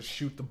up, you could just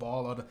shoot the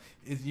ball out.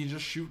 You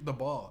just shoot the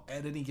ball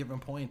at any given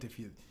point if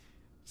you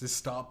just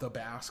stop the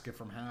basket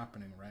from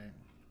happening, right?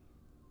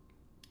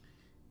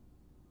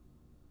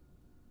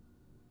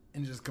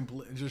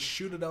 and just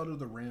shoot it out of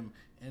the rim,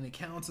 and it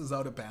counts as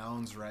out of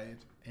bounds, right?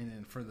 And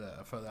then for the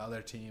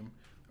other team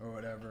or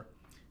whatever,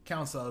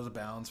 counts out of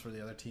bounds for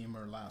the other team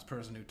or last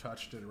person who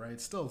touched it,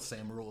 right? Still the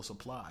same rules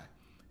apply.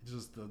 It's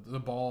just the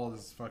ball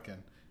is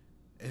fucking,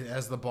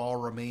 as the ball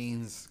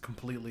remains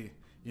completely,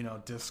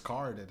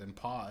 discarded and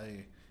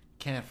they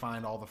can't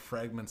find all the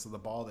fragments of the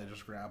ball. They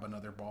just grab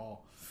another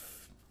ball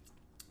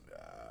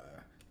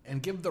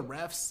and give the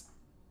refs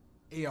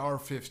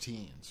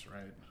AR-15s,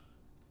 right?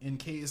 In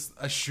case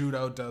a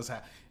shootout does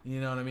happen.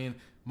 You know what I mean?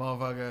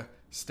 Motherfucker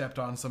stepped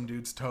on some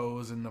dude's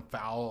toes and the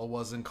foul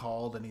wasn't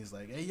called, and he's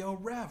like, hey, yo,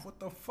 ref, what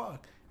the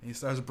fuck? And he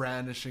starts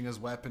brandishing his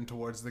weapon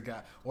towards the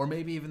guy. Or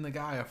maybe even the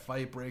guy, a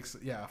fight breaks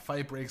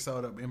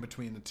out in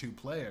between the two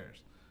players.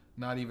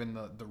 Not even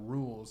the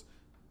rules.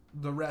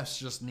 The refs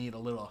just need a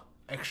little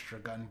extra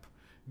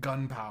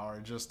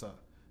gunpowder just to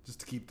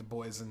keep the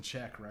boys in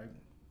check, right?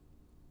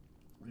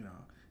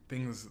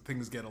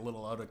 Things get a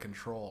little out of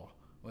control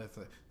with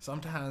it.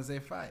 Sometimes they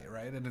fight,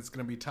 right? And it's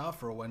going to be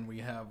tougher when we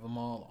have them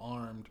all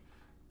armed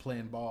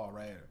playing ball,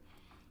 right?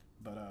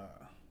 But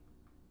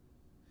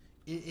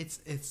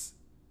it's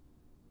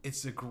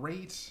a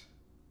great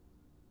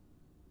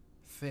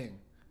thing,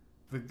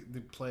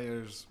 the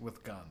players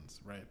with guns,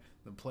 right?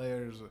 The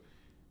players,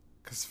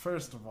 because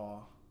first of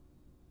all,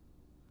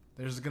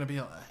 there's going to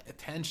be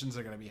tensions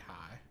are going to be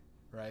high,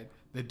 right?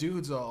 The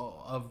dudes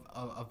will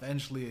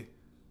eventually,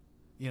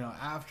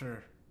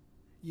 after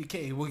you'll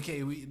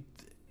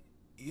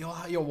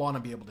want to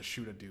be able to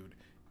shoot a dude,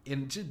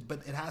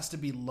 but it has to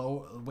be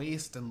low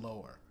waist and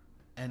lower,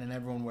 and then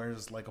everyone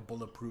wears like a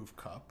bulletproof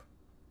cup,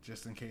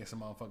 just in case a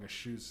motherfucker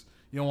shoots.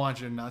 You don't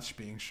want your nuts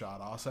being shot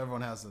off, so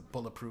everyone has the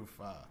bulletproof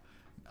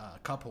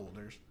cup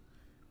holders.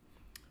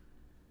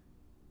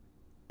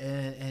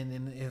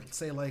 And it'll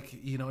say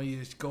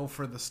you go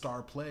for the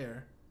star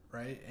player,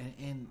 right?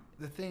 And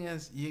the thing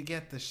is, you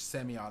get the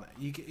semi-auto.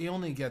 You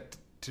only get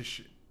to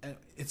shoot.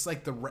 It's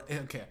like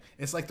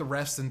it's like the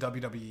refs in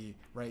WWE,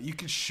 right? You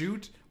can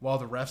shoot while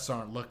the refs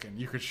aren't looking.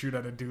 You could shoot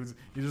at a dude's.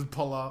 You just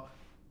pull out,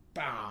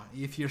 bah.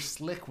 If you're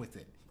slick with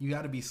it, you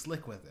got to be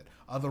slick with it.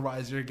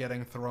 Otherwise, you're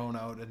getting thrown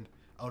out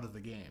of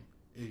the game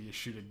if you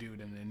shoot a dude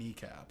in the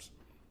kneecaps.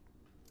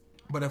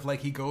 But if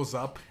he goes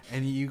up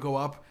and you go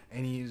up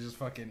and you just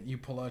you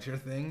pull out your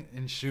thing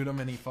and shoot him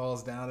and he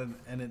falls down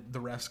and the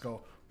refs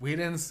go, we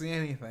didn't see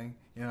anything.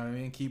 You know what I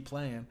mean? Keep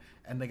playing,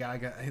 and the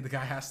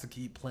guy has to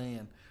keep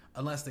playing.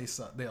 Unless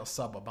they'll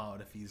sub him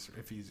out if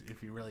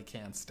he really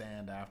can't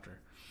stand after.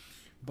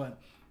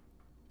 But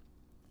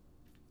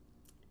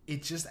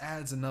it just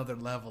adds another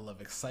level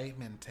of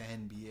excitement to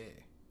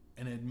NBA,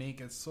 and it'd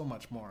make it so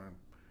much more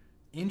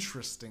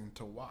interesting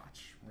to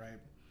watch,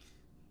 right?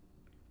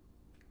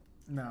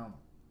 Now,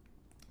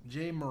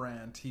 Ja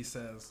Morant, he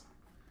says,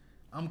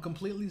 I'm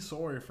completely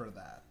sorry for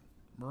that.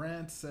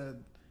 Morant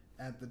said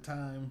at the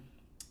time,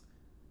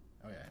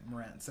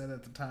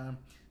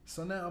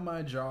 so now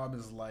my job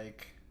is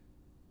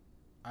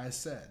I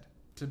said,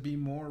 to be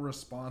more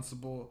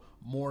responsible,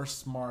 more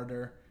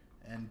smarter,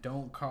 and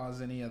don't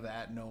cause any of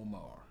that no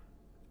more.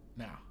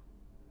 Now,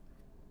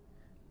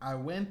 I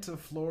went to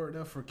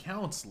Florida for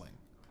counseling.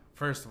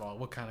 First of all,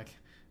 what kind of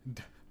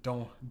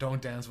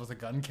don't dance with a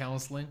gun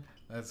counseling?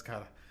 That's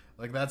kind of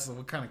that's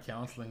what kind of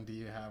counseling do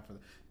you have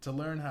to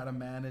learn how to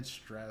manage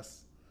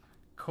stress,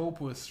 cope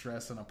with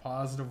stress in a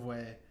positive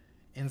way,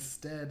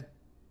 instead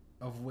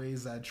of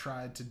ways I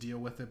tried to deal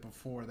with it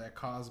before that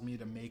caused me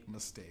to make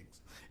mistakes.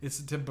 It's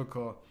a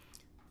typical,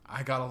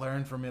 I gotta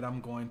learn from it,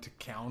 I'm going to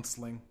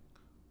counseling.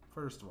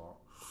 First of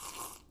all,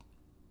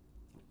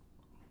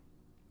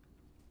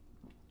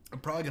 I'm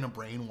probably gonna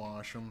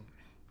brainwash him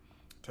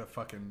to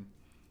brainwash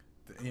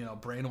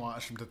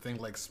him to think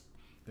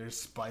there's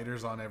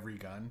spiders on every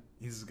gun.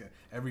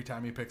 Every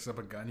time he picks up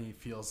a gun, he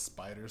feels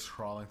spiders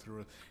crawling through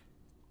it.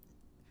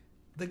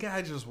 The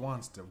guy just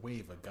wants to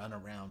wave a gun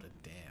around and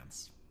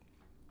dance.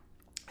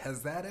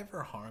 Has that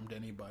ever harmed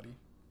anybody?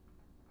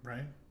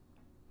 Right?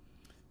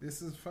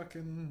 This is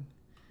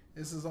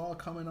all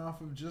coming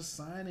off of just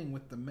signing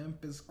with the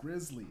Memphis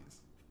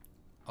Grizzlies.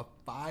 A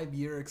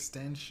 5-year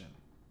extension.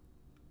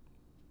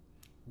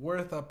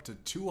 Worth up to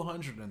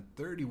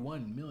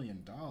 $231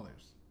 million.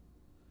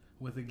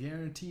 With a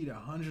guaranteed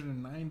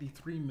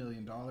 $193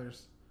 million.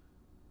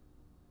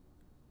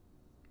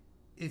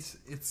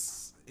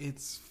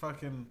 It's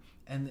fucking,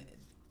 and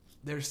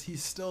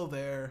he's still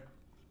there.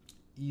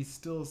 He's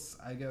still,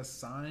 I guess,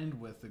 signed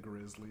with the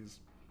Grizzlies.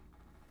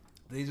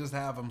 They just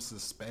have him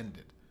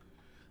suspended.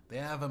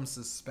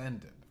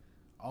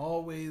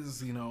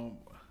 Always,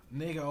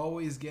 nigga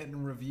always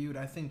getting reviewed.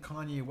 I think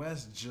Kanye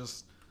West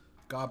just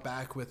got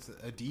back with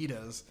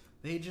Adidas.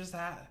 They just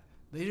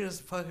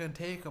fucking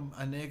take him,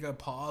 a nigga,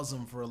 pause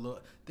him for a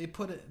little.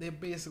 They're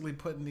basically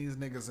putting these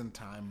niggas in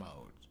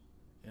timeout.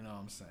 You know what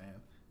I'm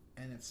saying?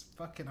 And it's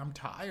fucking, I'm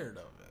tired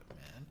of it,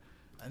 man.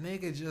 A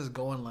nigga just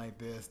going like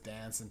this,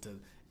 dancing to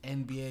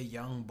NBA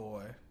Young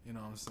Boy. You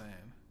know what I'm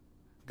saying?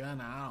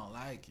 Gunna, I don't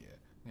like you.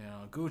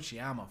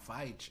 Gucci, I'ma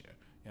fight you.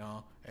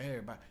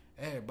 Everybody.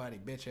 Hey, buddy,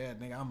 bitch ass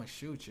nigga, I'ma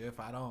shoot you if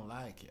I don't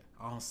like you.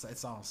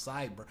 It's on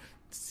sight, bro.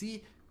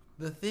 See,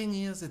 the thing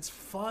is, it's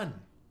fun.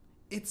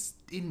 It's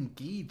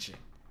engaging.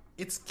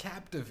 It's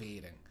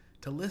captivating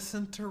to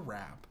listen to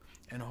rap.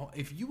 And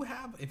if you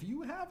have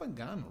a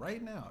gun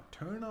right now,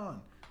 turn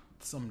on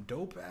some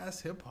dope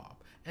ass hip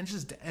hop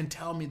and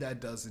tell me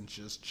that doesn't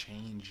just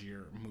change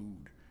your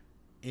mood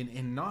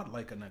in not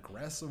like an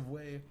aggressive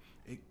way.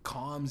 It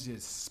calms your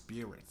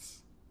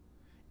spirits.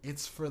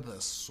 It's for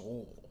the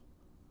soul.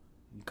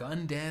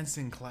 Gun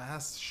dancing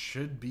class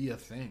should be a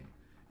thing.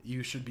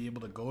 You should be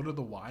able to go to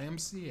the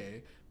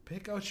YMCA,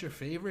 pick out your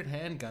favorite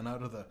handgun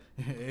out of the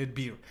it'd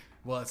be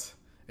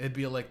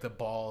like the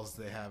balls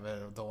they have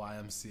at the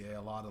YMCA,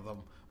 a lot of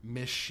them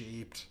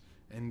misshaped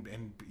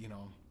and you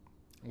know,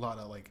 a lot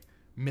of like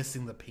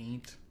missing the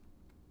paint,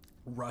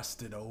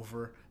 rusted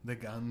over the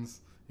guns,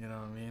 you know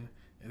what I mean?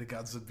 And the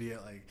guns would be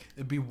like,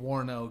 it'd be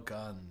worn out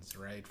guns,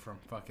 right? From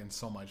fucking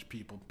so much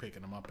people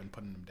picking them up and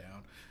putting them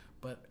down.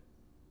 But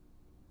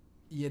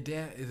the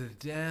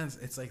dance,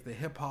 it's like the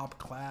hip hop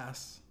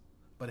class,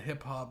 but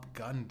hip hop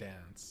gun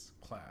dance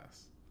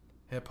class.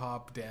 Hip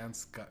hop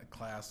dance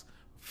class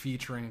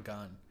featuring a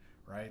gun,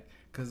 right?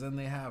 Because then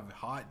they have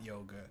hot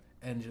yoga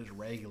and just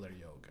regular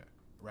yoga,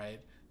 right?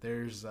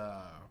 There's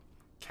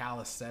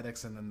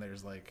calisthenics, and then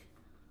there's like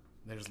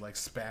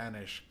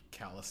Spanish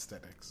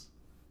calisthenics,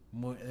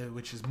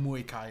 which is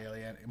muy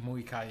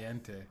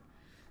caliente.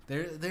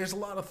 There's a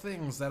lot of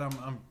things that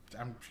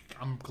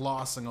I'm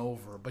glossing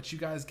over, but you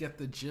guys get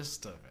the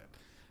gist of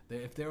it.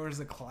 If there was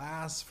a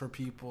class for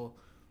people,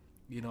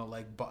 you know,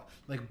 like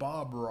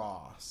Bob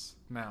Ross.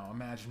 Now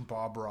imagine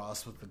Bob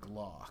Ross with the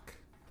Glock,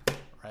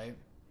 right?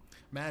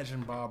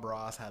 Imagine Bob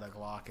Ross had a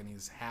Glock and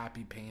he's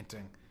happy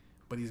painting,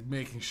 but he's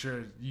making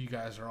sure you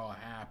guys are all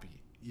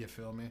happy. You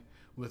feel me?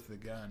 With the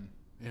gun,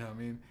 you know what I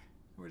mean?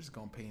 We're just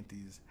gonna paint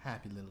these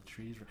happy little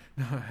trees.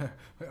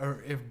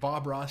 Or if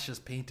Bob Ross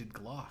just painted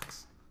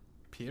Glocks,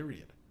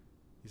 period.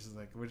 He's just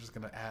like, we're just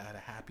gonna add a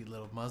happy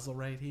little muzzle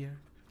right here,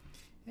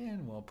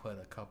 and we'll put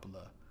a couple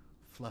of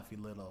fluffy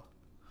little,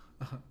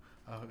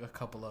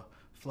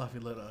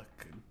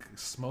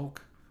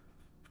 smoke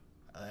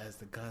as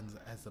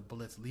the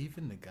bullets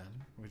leaving the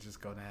gun. We're just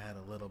gonna add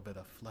a little bit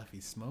of fluffy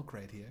smoke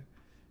right here,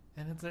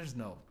 and there's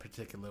no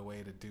particular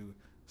way to do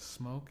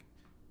smoke.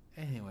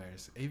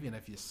 Anyways, even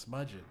if you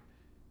smudge it,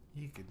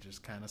 you can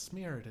just kind of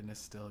smear it and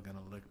it's still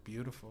gonna look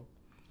beautiful.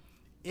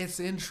 It's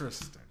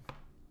interesting.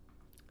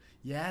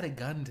 You add a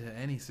gun to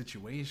any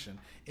situation,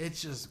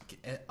 it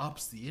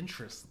ups the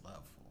interest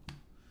level.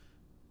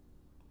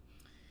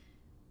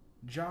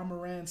 Ja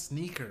Morant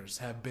sneakers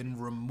have been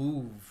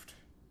removed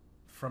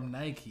from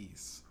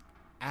Nike's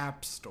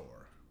App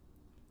Store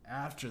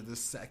after the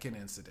second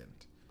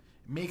incident.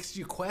 It makes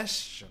you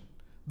question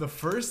the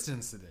first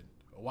incident.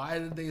 Why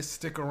did they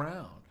stick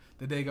around?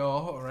 Did they go,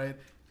 oh, right,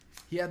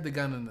 he had the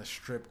gun in the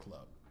strip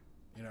club.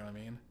 You know what I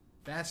mean?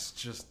 That's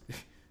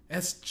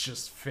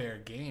just fair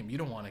game. You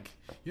don't want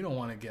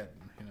to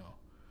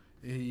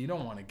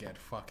get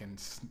fucking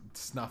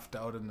snuffed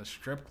out in the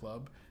strip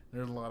club.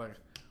 There's a lot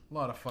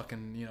of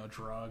fucking, you know,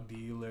 drug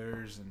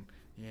dealers and,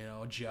 you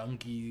know,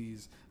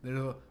 junkies.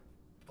 There's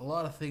a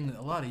lot of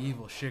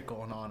evil shit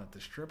going on at the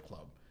strip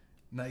club.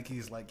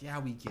 Nike's like, yeah,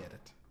 we get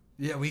it.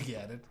 Yeah, we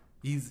get it.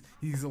 He's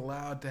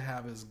allowed to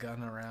have his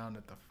gun around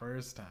at the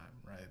first time,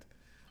 right?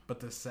 But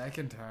the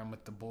second time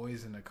with the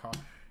boys in the car,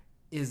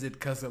 is it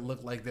because it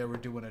looked like they were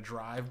doing a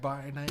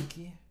drive-by,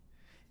 Nike?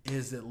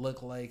 Is it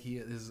look like he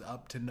is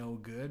up to no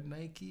good,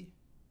 Nike?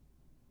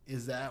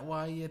 Is that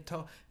why you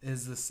told?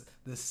 Is this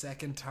the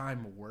second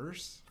time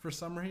worse for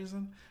some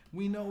reason?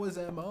 We know his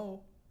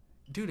MO.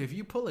 Dude, if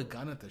you pull a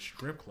gun at the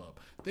strip club,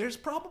 there's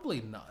probably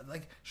not,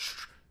 like,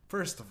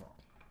 first of all,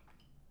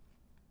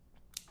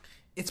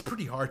 it's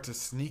pretty hard to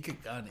sneak a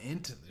gun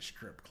into the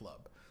strip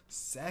club.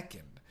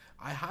 Second,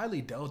 I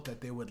highly doubt that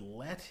they would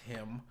let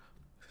him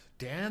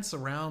dance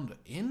around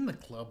in the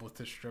club with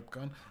the strip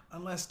gun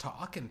unless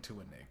talking to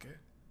a nigga.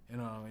 You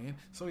know what I mean?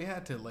 So he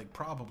had to, like,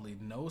 probably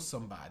know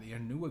somebody or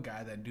knew a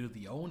guy that knew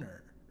the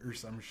owner or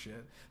some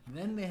shit.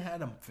 Then they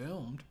had him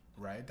filmed,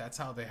 right? That's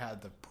how they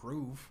had the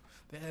proof.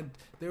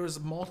 There was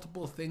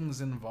multiple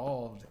things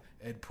involved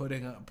in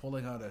pulling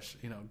out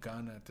a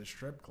gun at the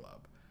strip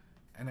club.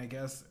 And I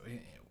guess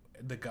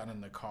the gun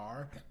in the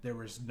car, there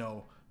was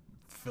no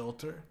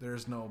filter,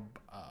 there's no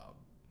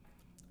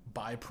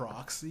by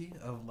proxy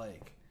of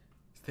like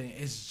thing.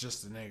 It's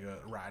just a nigga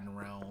riding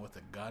around with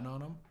a gun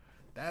on him.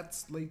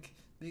 That's like,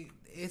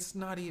 it's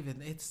not even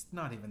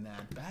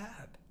that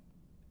bad.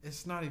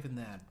 It's not even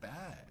that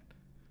bad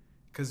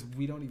because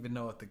we don't even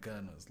know if the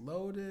gun was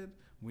loaded.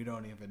 We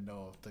don't even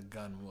know if the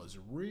gun was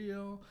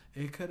real.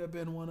 It could have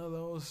been one of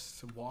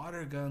those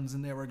water guns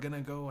and they were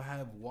gonna go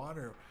have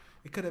water.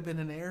 It could have been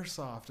an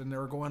airsoft and they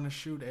were going to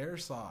shoot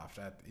airsoft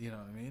at, you know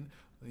what I mean?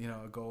 You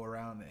know, go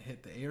around and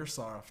hit the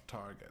airsoft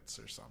targets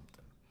or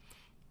something.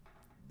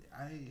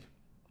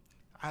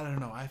 I don't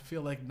know. I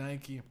feel like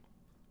Nike,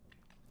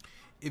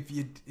 if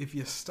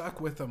you stuck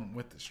with them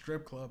with the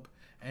strip club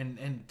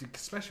and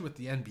especially with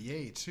the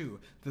NBA too,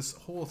 this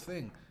whole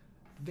thing,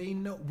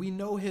 we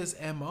know his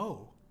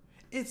MO.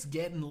 It's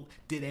getting,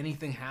 did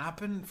anything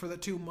happen for the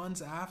 2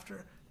 months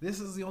after? This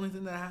is the only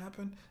thing that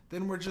happened?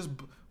 Then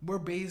we're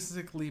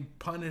basically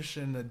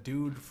punishing the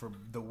dude for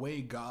the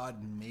way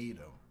God made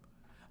him.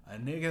 A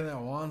nigga that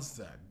wants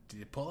to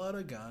pull out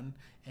a gun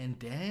and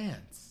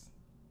dance.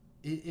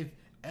 If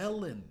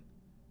Ellen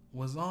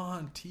was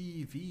on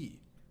TV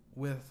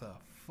with a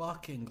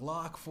fucking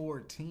Glock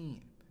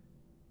 14,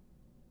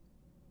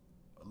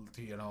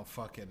 you know,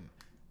 fucking,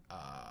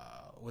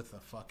 with a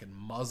fucking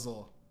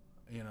muzzle,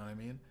 you know what I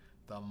mean?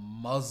 The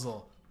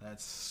muzzle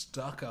that's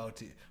stuck out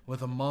to,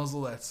 with a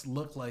muzzle that's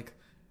looked like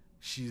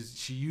she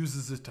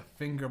uses it to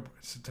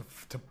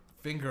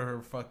finger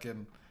her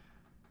fucking,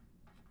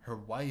 her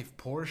wife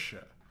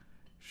Portia.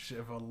 She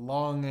have a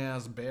long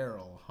ass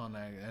barrel on the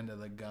end of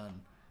the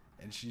gun,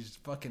 and she's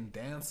fucking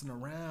dancing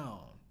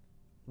around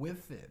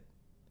with it.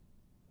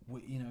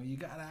 You know, you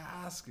gotta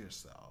ask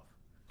yourself,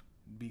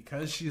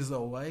 because she's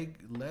a white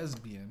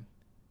lesbian,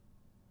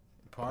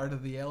 part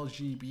of the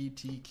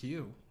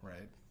LGBTQ,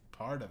 right?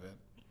 Part of it.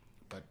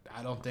 But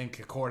I don't think,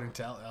 according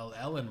to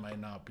Ellen, might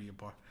not be a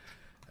part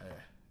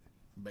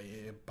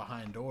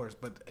behind doors.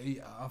 But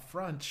up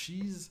front,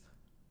 she's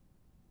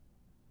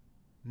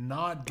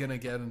not gonna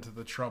get into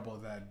the trouble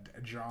that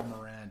Ja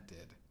Morant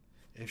did.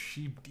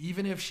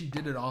 Even if she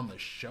did it on the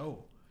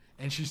show,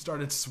 and she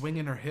started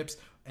swinging her hips,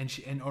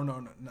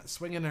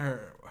 swinging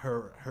her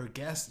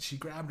guest. She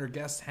grabbed her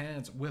guest's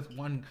hands with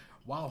one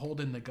while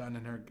holding the gun,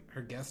 and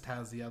her guest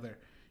has the other.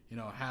 You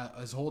know,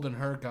 is holding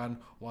her gun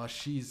while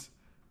she's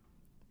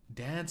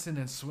dancing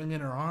and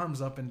swinging her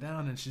arms up and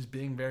down, and she's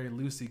being very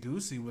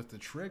loosey-goosey with the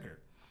trigger.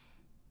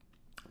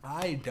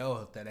 I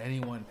doubt that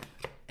anyone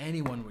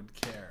would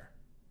care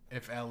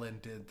if Ellen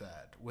did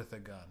that with a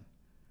gun.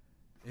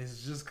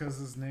 It's just because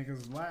this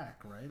nigga's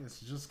black, right? It's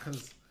just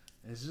because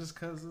this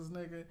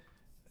nigga,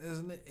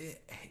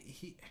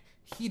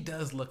 he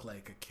does look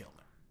like a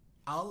killer.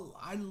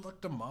 I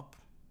looked him up.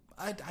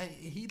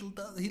 He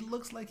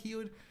looks like he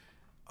would.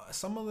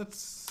 Some of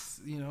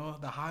it's, you know,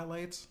 the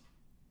highlights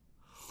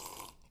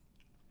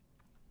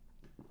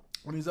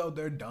when he's out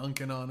there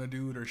dunking on a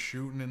dude or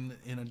shooting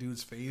in a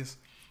dude's face,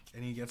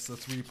 and he gets the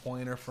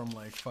 3-pointer from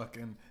like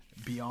fucking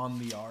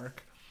beyond the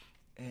arc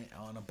and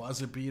on a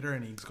buzzer beater,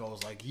 and he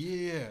goes like,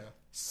 "Yeah,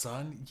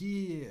 son,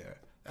 yeah,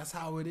 that's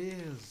how it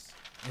is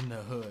in the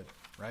hood,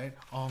 right?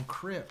 On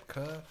Crip,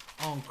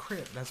 on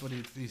Crip." That's what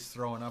he's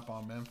throwing up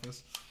on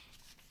Memphis.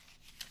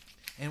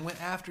 And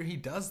after he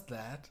does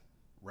that,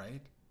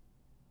 right?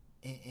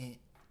 And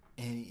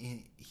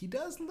he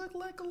does look a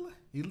little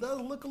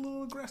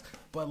aggressive.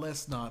 But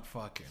let's not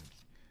fucking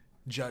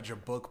judge a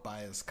book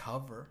by its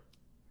cover.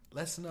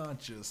 Let's not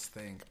just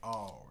think,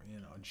 oh, you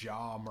know,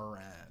 Ja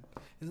Morant.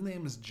 His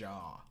name is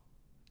Ja.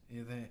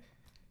 A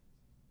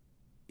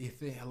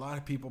lot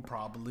of people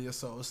probably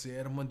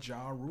associate him with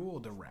Ja Rule,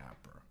 the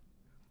rapper.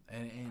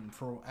 And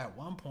for at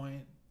one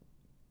point,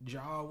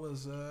 Ja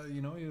was,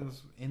 you know, he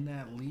was in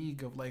that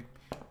league of like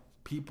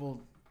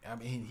people. I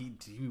mean, he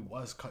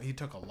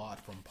took a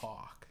lot from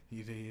Pac.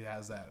 He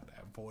has that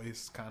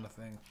voice kind of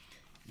thing.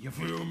 You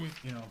feel me?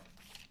 You know,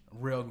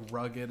 real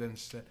rugged and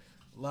shit.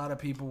 A lot of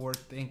people were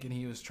thinking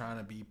he was trying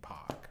to be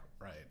Pac,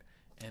 right?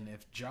 And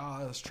if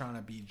Ja is trying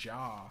to be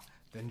Ja,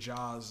 then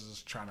Jaws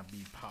is trying to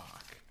be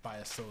Pac by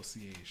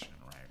association,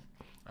 right?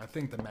 I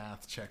think the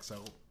math checks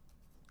out.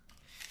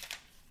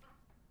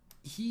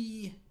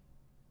 He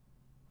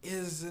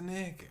is a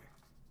nigga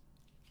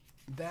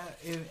that,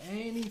 if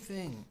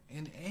anything,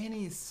 in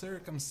any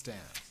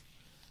circumstance,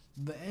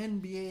 the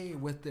NBA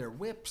with their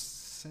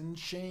whips and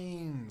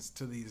chains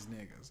to these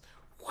niggas,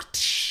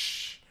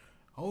 whoosh,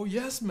 oh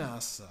yes,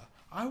 massa,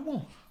 I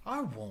won't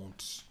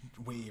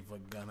wave a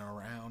gun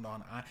around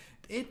on.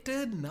 It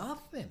did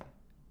nothing.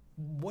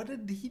 What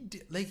did he do?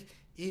 Like,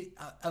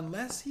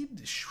 unless he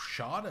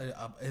shot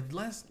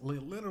unless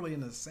literally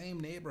in the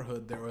same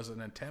neighborhood there was an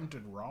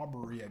attempted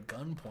robbery at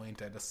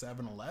gunpoint at a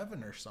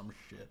 7-Eleven or some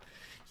shit.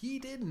 He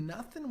did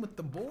nothing with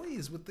the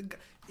boys,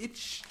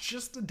 it's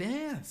just a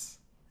dance.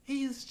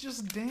 He's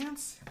just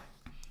dancing.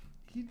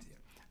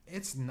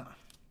 It's not.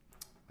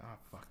 Ah,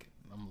 fuck it.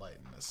 I'm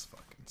lighting this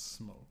fucking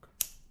smoke.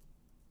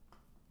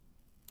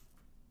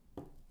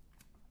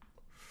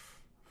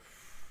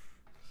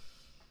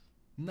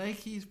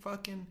 Nike's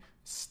fucking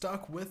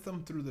stuck with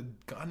them through the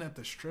gun at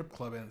the strip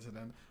club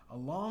incident,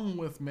 along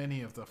with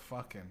many of the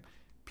fucking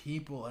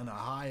people and the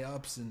high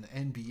ups in the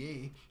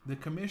NBA. The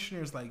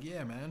commissioner's like,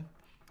 yeah, man,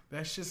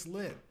 that's just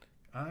lit.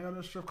 I go to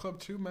the strip club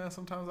too, man.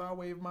 Sometimes I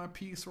wave my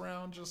piece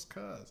around just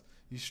cause.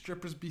 These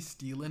strippers be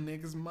stealing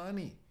niggas'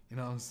 money. You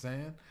know what I'm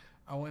saying?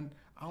 I went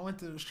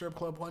to the strip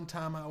club one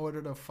time. I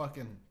ordered a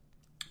fucking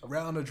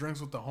round of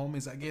drinks with the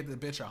homies. I gave the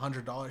bitch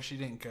 $100. She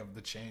didn't give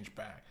the change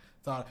back.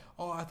 I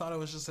thought it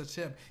was just a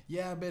tip.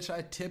 Yeah, bitch,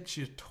 I tipped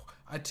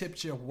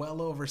you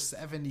well over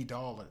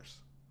 $70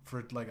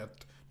 for like a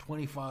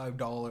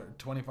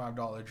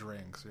 $25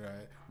 drinks,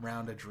 right?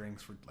 Round of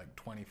drinks for like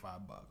 $25.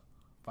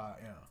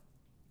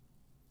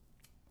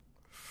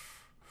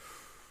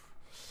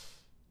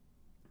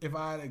 If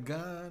I had a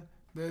gun,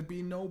 There'd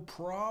be no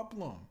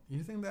problem.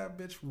 You think that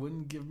bitch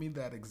wouldn't give me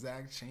that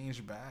exact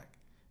change back?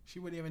 She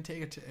wouldn't even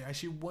take it.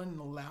 She wouldn't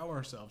allow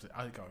herself to.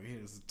 I go,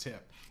 here's the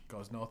tip.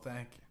 Goes, no,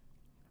 thank you.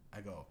 I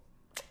go,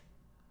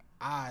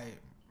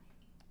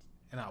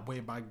 and I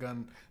wave my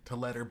gun to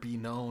let her be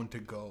known to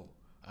go.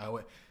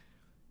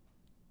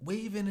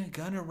 Waving a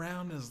gun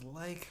around is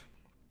like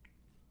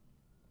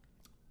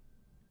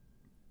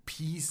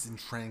peace and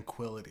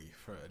tranquility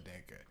for a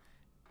nigga.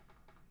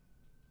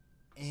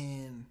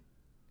 And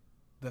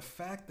the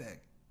fact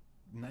that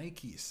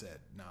Nike said,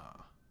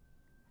 nah,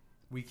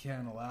 we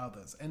can't allow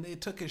this. And they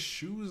took his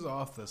shoes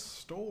off the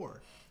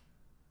store.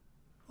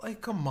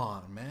 Like, come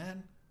on,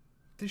 man.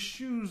 The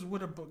shoes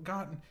would have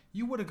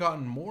you would have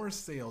gotten more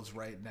sales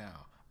right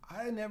now.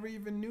 I never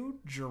even knew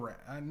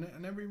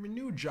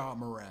Ja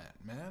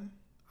Morant, man.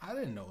 I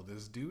didn't know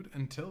this dude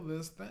until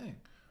this thing.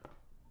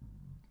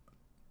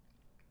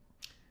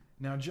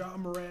 Now, Ja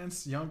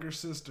Morant's younger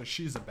sister,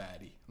 she's a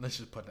baddie. Let's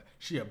just put that.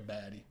 She a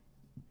baddie.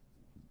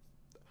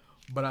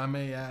 But I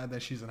may add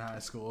that she's in high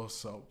school,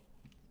 so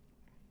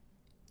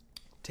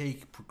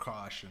take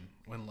precaution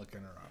when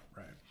looking her up,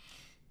 right?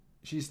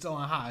 She's still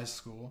in high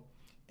school,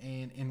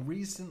 and in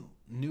recent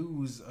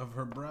news of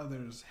her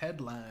brother's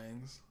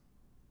headlines,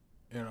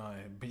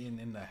 being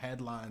in the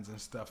headlines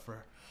and stuff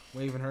for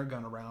waving her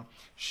gun around,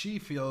 she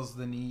feels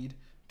the need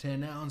to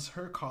announce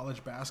her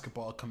college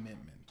basketball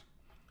commitment.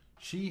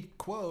 She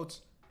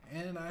quotes,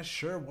 "And I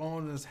sure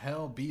won't as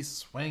hell be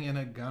swinging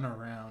a gun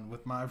around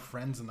with my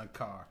friends in the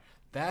car.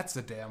 That's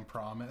a damn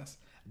promise.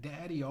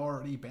 Daddy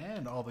already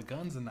banned all the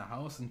guns in the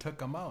house and took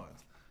them out,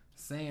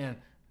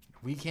 saying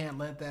we can't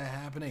let that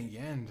happen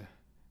again,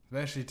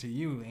 especially to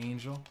you,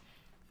 Angel."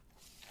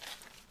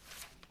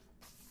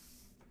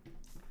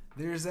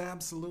 There's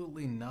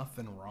absolutely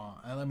nothing wrong.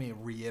 Let me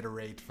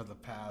reiterate for the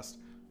past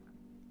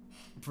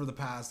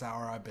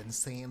hour I've been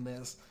saying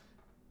this.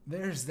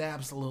 There's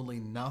absolutely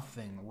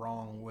nothing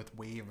wrong with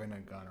waving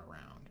a gun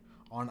around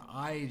on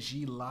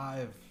IG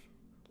Live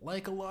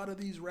like a lot of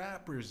these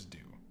rappers do.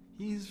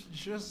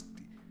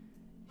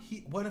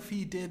 What if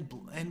he did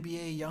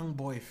NBA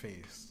YoungBoy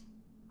face,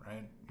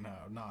 right? No,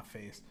 not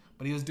face,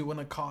 but he was doing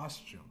a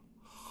costume.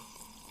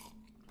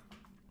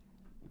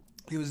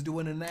 He was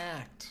doing an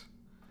act.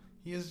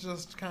 He is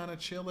just kind of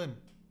chilling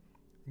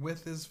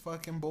with his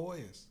fucking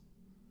boys.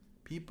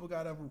 People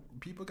gotta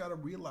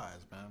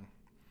realize, man.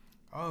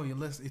 Oh, you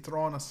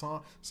throw on a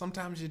song.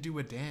 Sometimes you do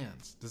a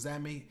dance. Does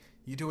that make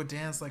you do a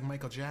dance like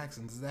Michael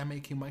Jackson? Does that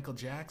make you Michael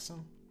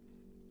Jackson?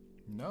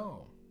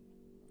 No.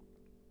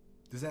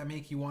 Does that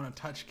make you want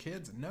to touch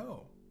kids?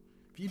 No.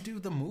 If you do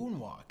the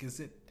moonwalk,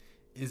 is it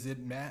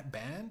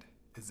banned?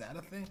 Is that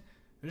a thing?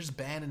 They're just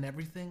banning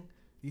everything.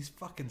 These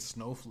fucking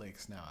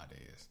snowflakes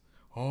nowadays.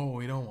 Oh,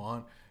 we don't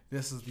want.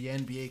 This is the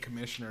NBA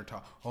commissioner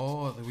talk.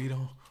 Oh,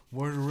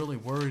 we're really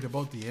worried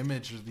about the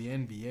image of the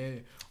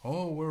NBA.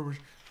 Oh,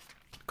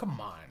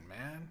 come on,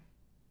 man.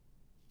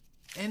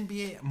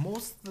 NBA,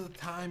 most of the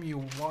time you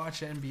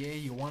watch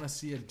NBA, you want to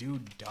see a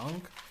dude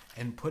dunk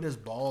and put his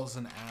balls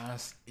and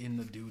ass in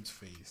the dude's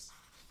face.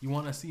 You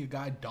want to see a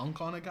guy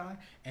dunk on a guy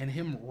and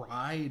him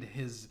ride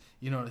his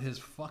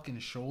fucking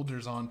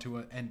shoulders onto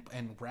it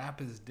and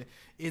wrap his dick.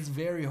 It's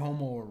very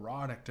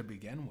homoerotic to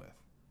begin with,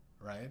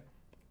 right?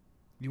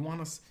 You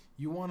want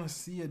to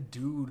see a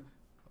dude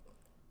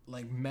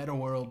like Meta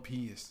World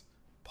Peace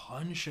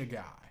punch a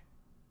guy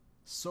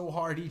so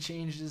hard he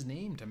changed his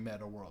name to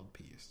Meta World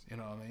Peace. You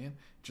know what I mean?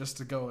 Just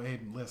to go, hey,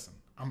 listen,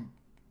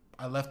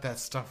 I left that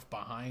stuff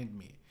behind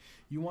me.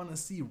 You want to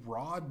see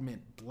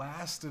Rodman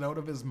blasted out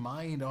of his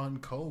mind on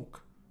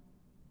coke.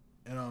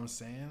 You know what I'm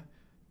saying?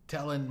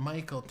 Telling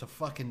Michael to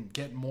fucking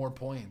get more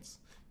points.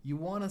 You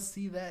want to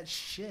see that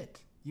shit.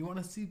 You want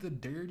to see the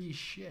dirty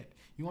shit.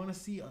 You want to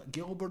see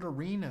Gilbert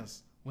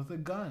Arenas with a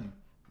gun.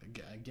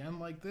 Again,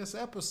 like this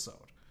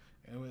episode.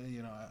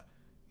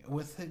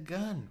 With a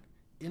gun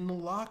in the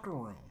locker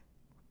room.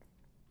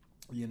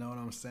 You know what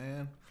I'm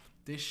saying?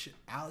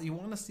 You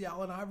want to see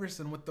Allen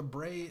Iverson with the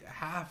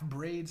half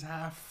braids,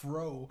 half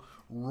fro,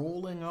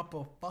 rolling up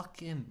a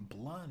fucking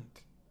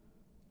blunt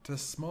to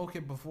smoke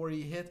it before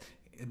he hits,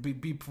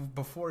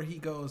 before he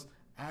goes,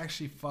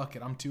 actually, fuck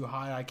it, I'm too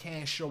high, I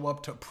can't show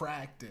up to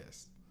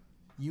practice.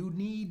 You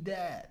need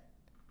that.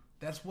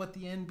 That's what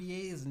the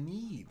NBA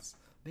needs.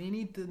 They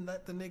need to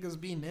let the niggas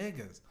be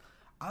niggas.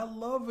 I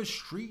love a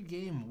street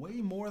game way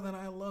more than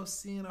I love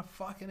seeing a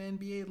fucking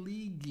NBA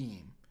league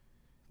game.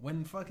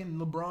 When fucking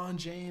LeBron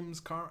James,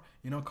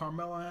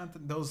 Carmelo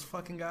Anthony, those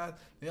fucking guys,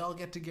 they all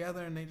get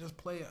together and they just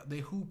play,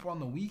 they hoop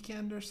on the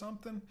weekend or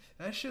something.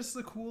 That's just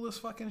the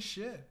coolest fucking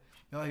shit.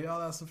 You're like,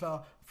 yo, that's a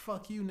foul.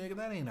 Fuck you, nigga.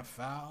 That ain't a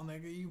foul,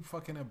 nigga. You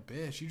fucking a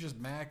bitch. You just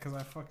mad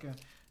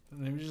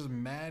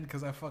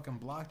because I fucking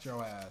blocked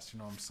your ass. You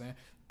know what I'm saying?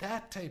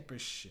 That type of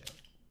shit.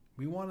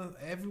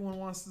 Everyone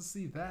wants to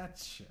see that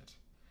shit.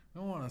 I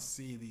don't want to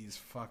see these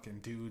fucking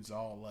dudes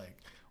all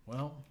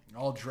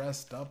all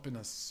dressed up in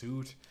a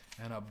suit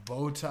and a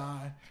bow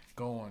tie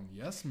going,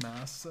 yes,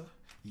 massa.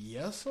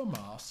 Yes,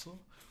 massa.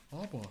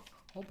 I'm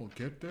gonna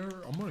get there.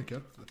 I'm gonna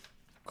get the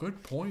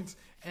good points.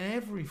 And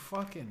every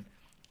fucking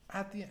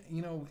at the,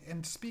 you know,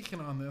 and speaking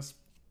on this,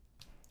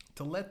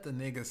 to let the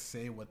niggas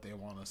say what they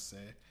want to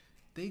say,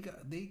 they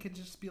could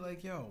just be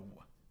like, yo,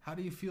 how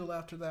do you feel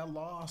after that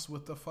loss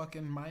with the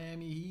fucking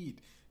Miami Heat?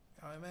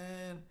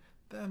 Man,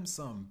 them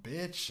some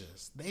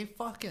bitches. They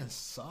fucking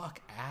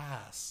suck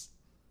ass.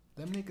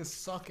 Them niggas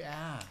suck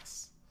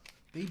ass.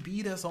 They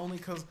beat us only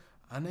because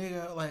a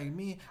nigga like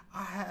me,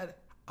 I had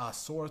a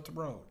sore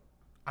throat.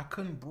 I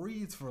couldn't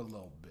breathe for a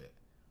little bit.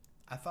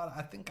 I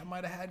think I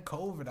might have had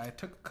COVID. I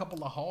took a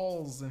couple of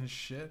halls and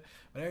shit.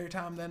 But every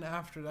time then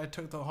after I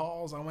took the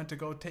halls, I went to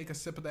go take a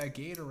sip of that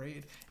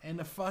Gatorade.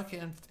 And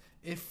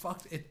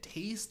it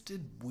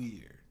tasted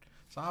weird.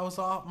 So I was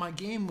off, my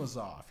game was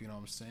off, you know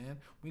what I'm saying?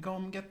 We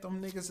gonna get them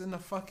niggas in the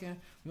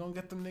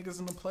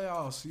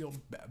playoffs. You'll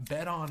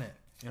bet on it,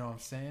 you know what I'm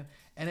saying?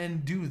 And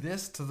then do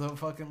this to the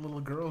fucking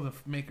little girl to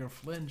make her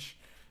flinch,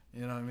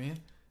 you know what I mean?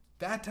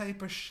 That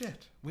type of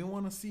shit. We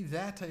want to see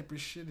that type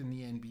of shit in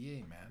the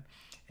NBA, man.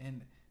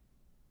 And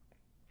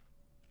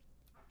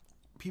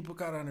people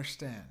gotta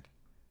understand,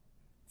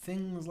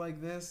 things like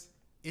this,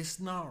 it's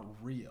not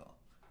real.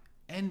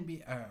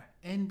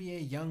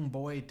 NBA young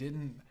boy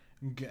didn't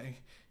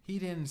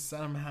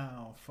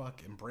somehow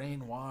fucking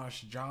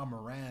brainwash Ja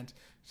Morant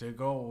to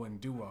go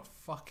and do a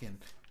fucking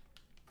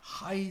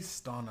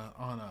heist on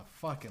a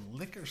fucking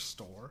liquor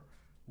store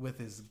with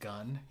his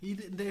gun.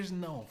 There's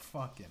no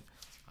fucking,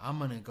 I'm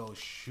gonna go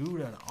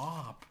shoot an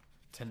op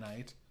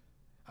tonight.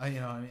 You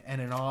know,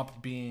 and an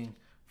op being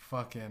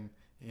fucking,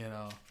 you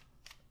know,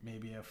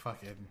 maybe a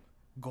fucking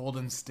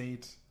Golden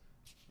State,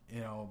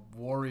 you know,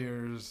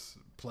 Warriors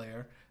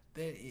player.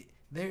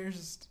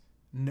 There's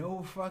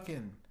no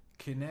fucking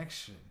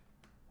connection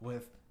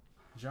with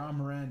Ja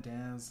Morant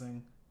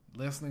dancing,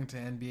 listening to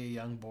NBA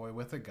YoungBoy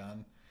with a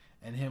gun,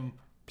 and him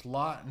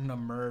plotting a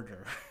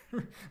murder.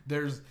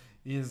 there's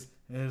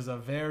a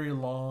very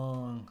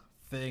long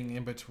thing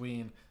in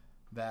between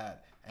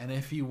that. And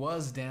if he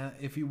was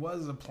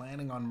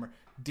planning on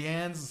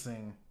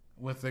dancing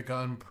with a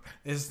gun,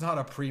 it's not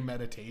a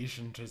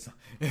premeditation.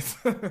 It's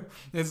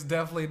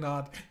definitely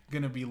not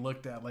gonna be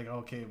looked at like,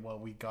 okay, well,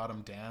 we got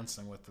him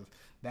dancing with this.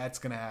 That's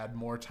gonna add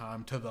more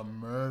time to the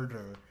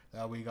murder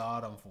that we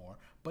got him for.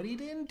 But he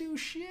didn't do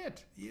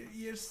shit.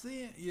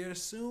 You're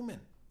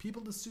assuming.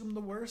 People assume the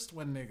worst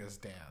when niggas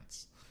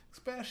dance,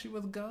 especially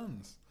with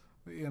guns.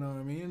 You know what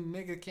I mean?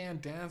 Nigga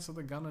can't dance with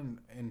a gun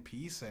in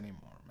peace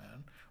anymore,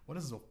 man. What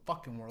is the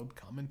fucking world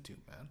coming to,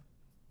 man?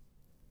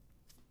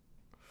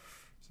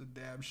 It's a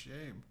damn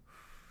shame.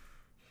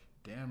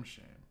 Damn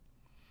shame.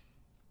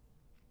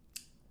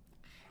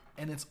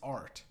 And it's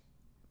art.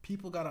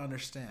 People gotta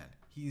understand.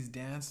 He's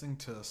dancing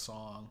to a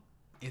song.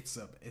 It's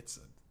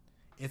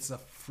a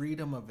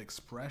freedom of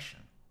expression.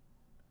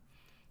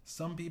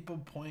 Some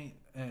people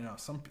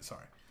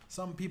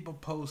some people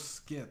post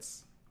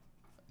skits.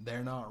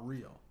 They're not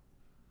real.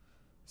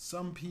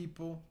 Some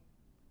people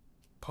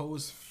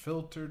post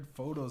filtered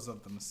photos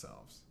of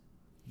themselves.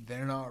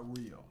 They're not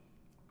real.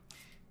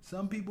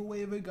 Some people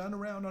wave a gun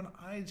around on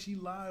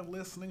IG Live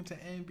listening to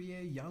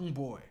NBA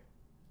YoungBoy.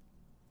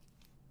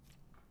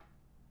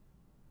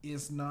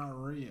 It's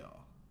not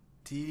real.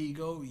 Did he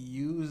go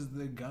use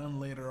the gun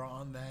later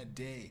on that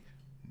day?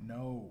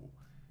 No.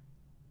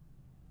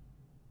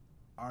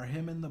 Are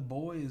him and the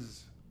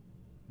boys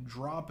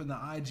dropping the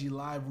IG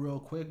Live real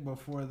quick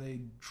before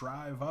they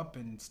drive up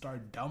and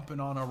start dumping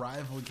on a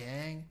rival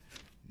gang?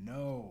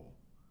 No.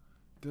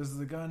 Does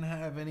the gun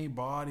have any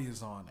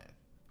bodies on it?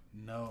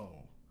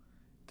 No.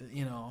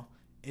 You know,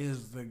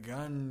 is the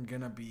gun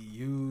gonna be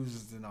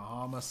used in a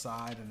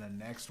homicide in the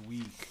next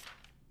week?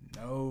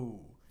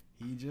 No.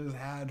 He just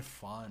had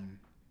fun.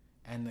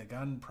 And the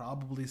gun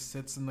probably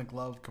sits in the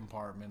glove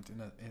compartment in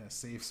a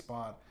safe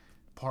spot,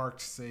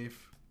 parked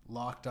safe,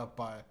 locked up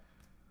by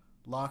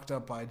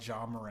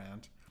Ja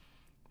Morant.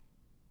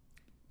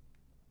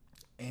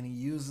 And he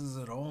uses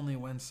it only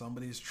when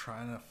somebody's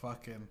trying to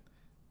fucking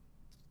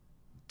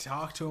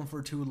talk to him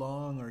for too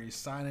long, or he's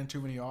signing too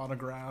many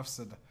autographs,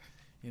 and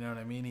you know what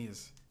I mean?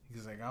 He's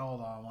like, oh,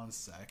 hold on one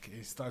sec.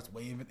 He starts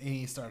waving, and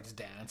he starts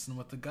dancing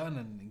with the gun,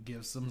 and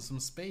gives him some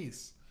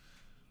space.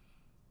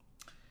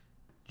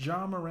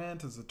 Ja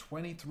Morant is a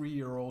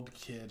 23-year-old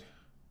kid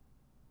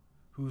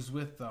who's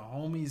with the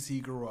homies he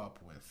grew up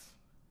with,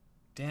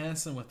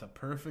 dancing with a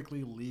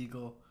perfectly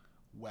legal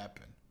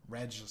weapon,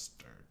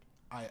 registered.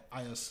 I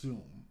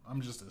assume.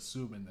 I'm just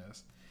assuming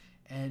this.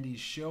 And he's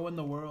showing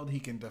the world he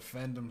can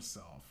defend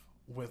himself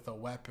with a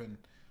weapon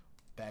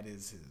that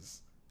is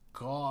his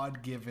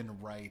God-given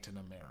right in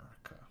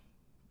America.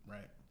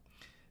 Right?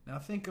 Now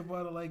think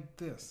about it like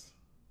this.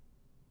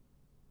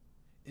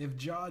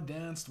 If Ja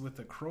danced with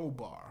a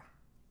crowbar,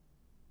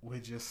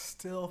 would you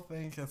still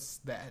think it's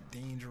that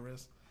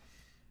dangerous?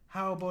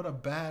 How about a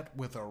bat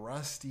with a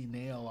rusty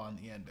nail on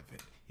the end of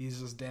it? He's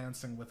just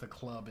dancing with a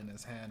club in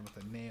his hand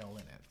with a nail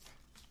in it.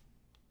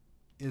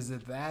 Is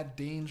it that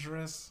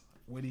dangerous?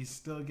 Would he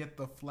still get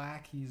the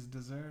flack he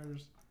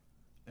deserves?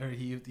 Or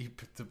the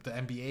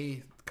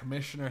NBA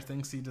commissioner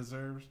thinks he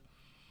deserves?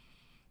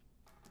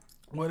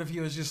 What if he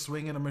was just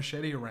swinging a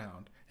machete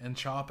around and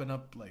chopping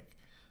up like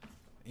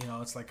You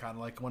know, it's like kind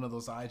of like one of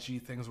those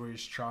IG things where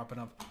he's chopping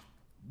up.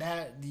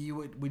 That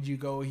would you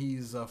go?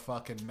 He's a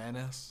fucking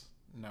menace?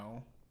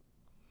 No.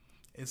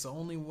 It's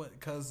only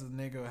because the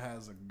nigga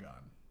has a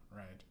gun,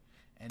 right?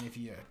 And if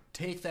you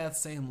take that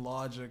same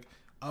logic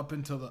up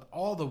until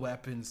all the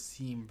weapons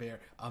seem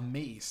a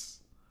mace,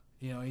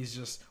 you know, he's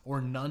just, or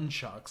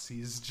nunchucks,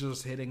 he's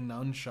just hitting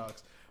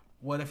nunchucks.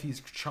 What if he's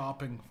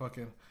chopping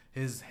fucking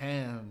his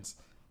hands,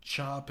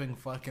 chopping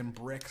fucking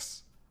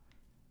bricks?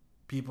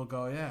 People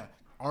go, yeah,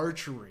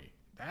 archery,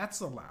 that's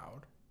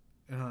allowed.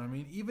 You know what I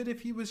mean? Even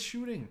if he was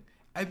shooting,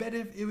 I bet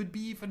if it would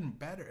be even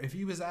better if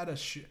he was at a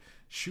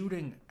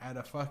shooting at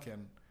a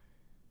fucking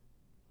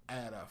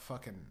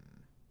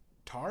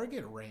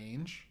target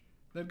range.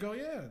 They'd go,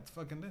 yeah, it's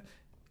fucking.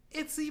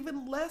 It's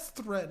even less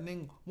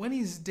threatening when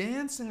he's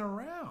dancing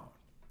around.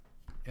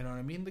 You know what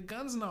I mean? The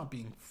gun's not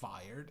being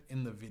fired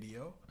in the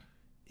video.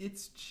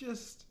 It's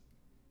just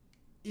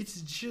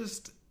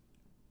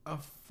a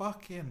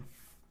fucking.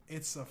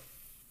 It's a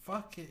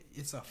fuck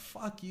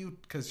you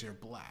because you're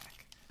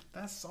black.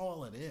 That's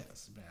all it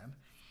is, man.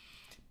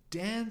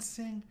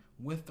 Dancing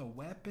with a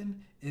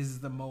weapon is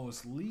the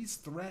most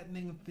least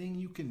threatening thing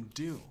you can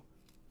do.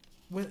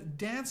 With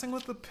dancing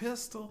with a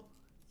pistol,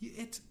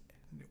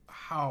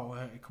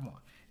 come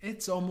on.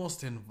 It's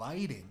almost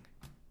inviting.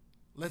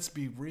 Let's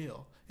be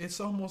real.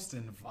 It's almost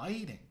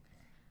inviting.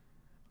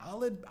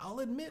 I'll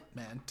admit,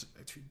 man,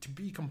 to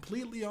be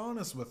completely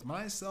honest with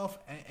myself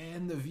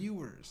and the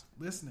viewers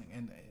listening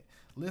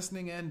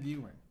and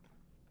viewing,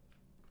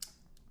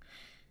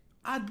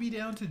 I'd be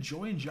down to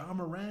join Ja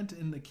Morant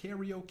in the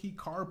karaoke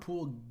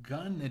carpool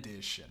gun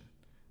edition.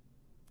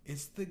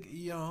 It's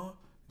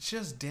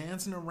just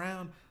dancing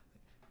around,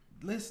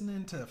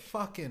 listening to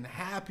fucking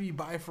Happy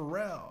by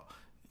Pharrell.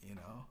 You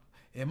know,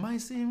 it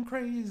might seem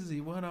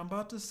crazy what I'm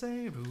about to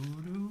say.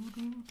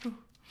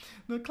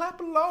 Now clap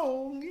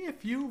along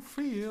if you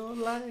feel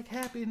like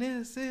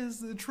happiness is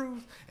the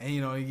truth. And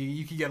you know,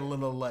 you can get a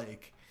little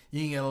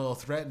you can get a little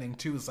threatening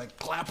too. It's like,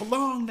 clap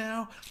along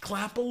now,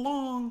 clap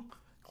along.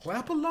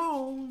 Clap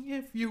along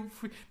if you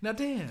feel. Now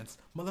dance,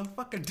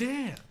 motherfucker,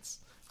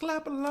 dance.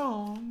 Clap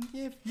along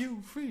if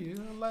you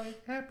feel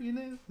like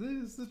happiness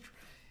is the truth.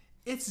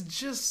 It's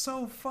just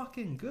so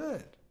fucking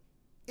good.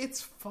 It's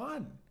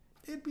fun.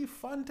 It'd be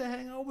fun to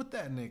hang out with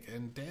that nigga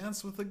and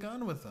dance with a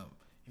gun with him.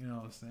 You know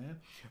what I'm saying?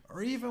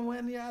 Or even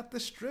when you're at the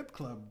strip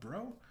club,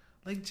 bro.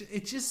 Like,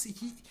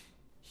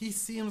 he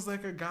seems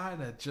like a guy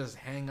that just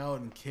hang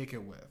out and kick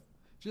it with.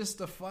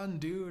 Just a fun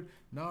dude.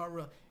 Not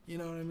real, you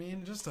know what I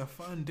mean? Just a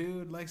fun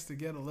dude. Likes to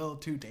get a little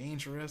too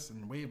dangerous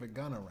and wave a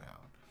gun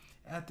around.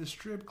 At the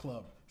strip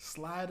club,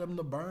 slide him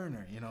the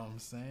burner, you know what I'm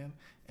saying?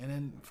 And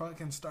then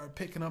fucking start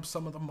picking up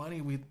some of the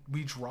money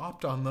we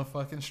dropped on the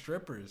fucking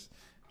strippers.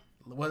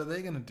 What are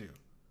they gonna do?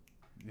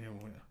 You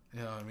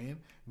know what I mean?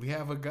 We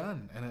have a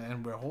gun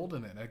and we're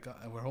holding it.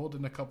 We're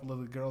holding a couple of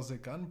the girls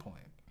at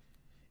gunpoint.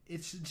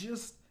 It's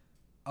just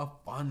a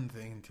fun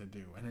thing to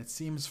do, and it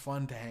seems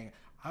fun to hang.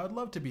 I would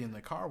love to be in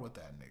the car with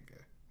that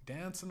nigga,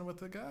 dancing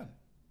with a gun.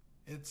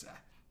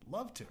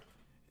 Love to.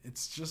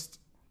 It's just.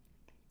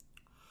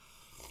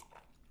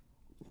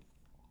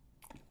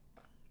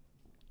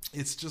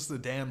 It's just a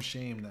damn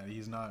shame that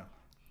he's not.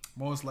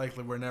 Most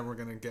likely, we're never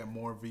gonna get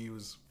more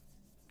views.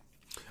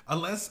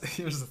 Unless,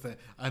 here's the thing,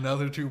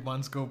 another 2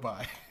 months go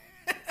by.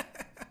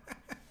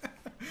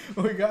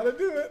 We gotta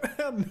do it.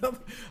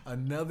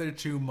 Another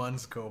 2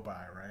 months go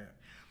by, right?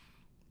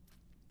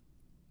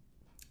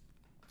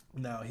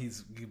 Now,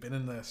 he's been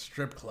in the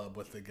strip club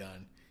with the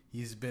gun.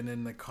 He's been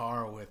in the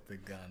car with the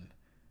gun.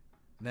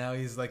 Now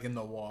he's like in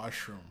the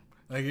washroom.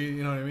 Like,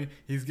 you know what I mean?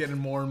 He's getting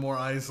more and more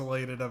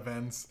isolated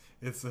events.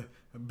 It's a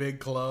big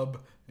club,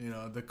 you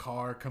know, the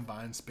car,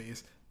 confined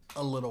space,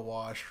 a little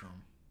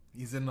washroom.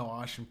 He's in the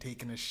washroom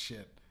taking a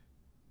shit,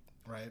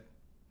 right?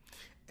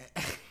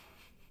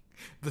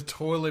 The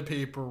toilet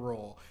paper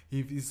roll.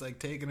 He's like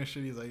taking a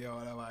shit. He's like, yo,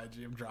 what up,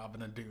 IG? I'm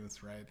dropping a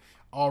deuce, right?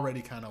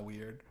 Already kind of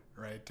weird,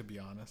 right? To be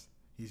honest.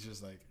 He's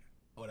just like,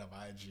 what up,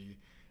 IG?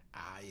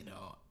 You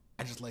know,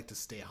 I just like to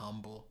stay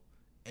humble.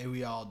 And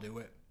we all do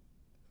it.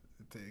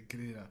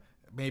 You know,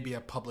 maybe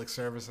a public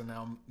service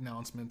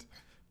announcement.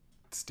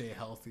 Stay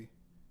healthy.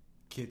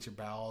 Get your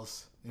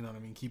bowels. You know what I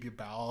mean? Keep your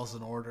bowels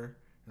in order.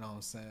 You know what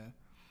I'm saying?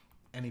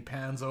 And he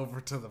pans over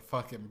to the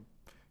fucking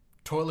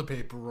toilet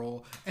paper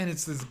roll, and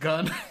it's this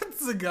gun.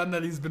 It's a gun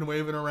that he's been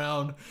waving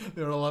around.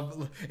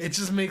 It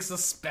just makes a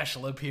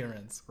special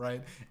appearance,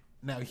 right?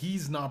 Now,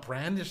 he's not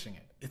brandishing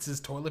it. It's his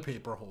toilet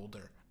paper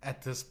holder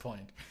at this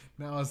point.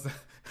 Now,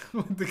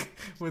 would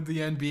the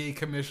NBA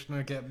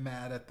commissioner get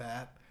mad at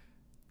that?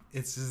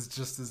 It's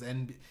just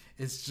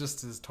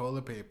his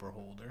toilet paper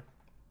holder,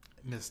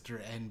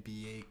 Mr.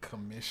 NBA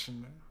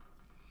commissioner.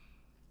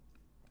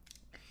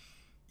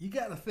 You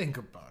gotta think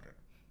about it,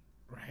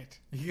 right?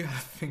 You gotta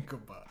think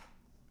about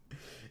it.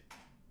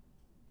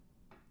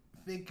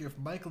 Think if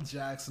Michael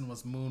Jackson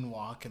was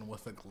moonwalking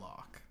with a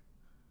Glock,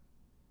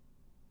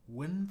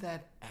 wouldn't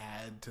that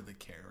add to the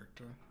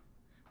character?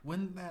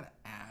 Wouldn't that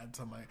add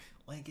to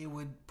it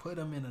would put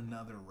him in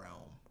another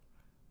realm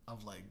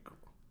of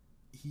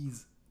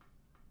he's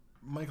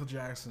Michael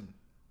Jackson.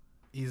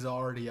 He's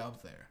already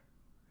up there.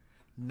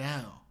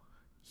 Now,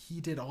 he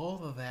did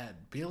all of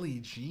that Billie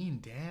Jean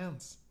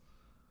dance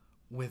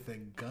with a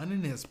gun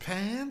in his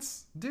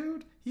pants,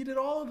 dude. He did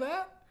all of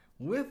that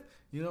with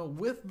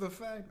the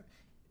fact,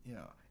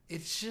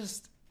 it's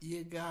just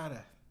you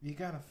gotta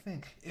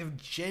think if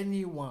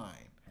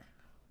Genuine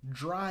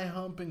dry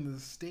humping the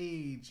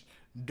stage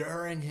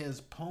during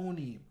his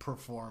pony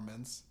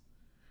performance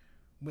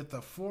with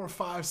the 4 or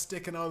 5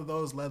 sticking out of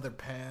those leather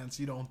pants,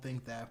 you don't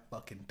think that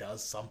fucking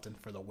does something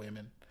for the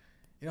women?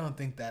 You don't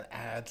think that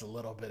adds a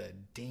little bit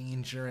of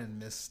danger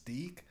and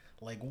mystique?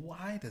 Like,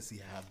 why does he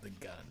have the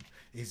gun?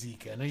 Is he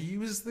gonna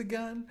use the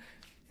gun?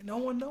 No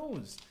one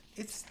knows.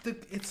 It's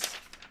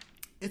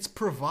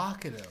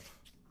provocative.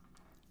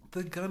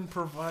 The gun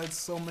provides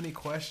so many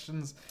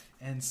questions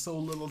and so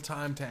little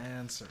time to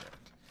answer it.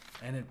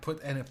 And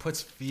it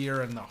puts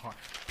fear in the heart.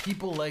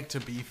 People like to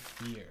be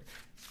feared.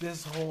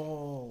 This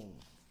whole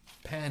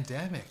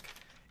pandemic,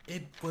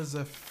 it was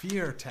a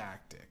fear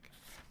tactic.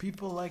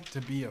 People like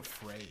to be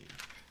afraid.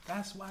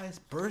 That's why his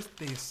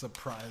birthday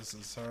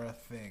surprises are a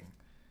thing.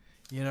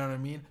 You know what I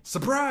mean?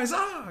 Surprise!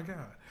 Oh,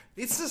 God.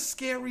 It's a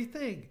scary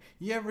thing.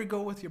 You ever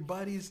go with your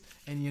buddies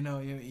and you're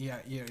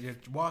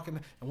walking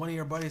and one of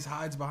your buddies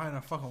hides behind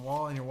a fucking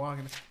wall and you're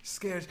walking,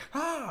 scared.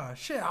 Ah,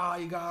 shit. Ah,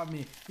 you got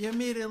me. You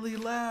immediately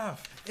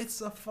laugh. It's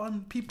a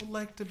fun. People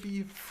like to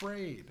be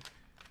afraid.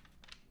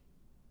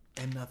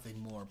 And nothing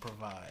more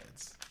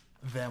provides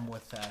them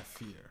with that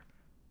fear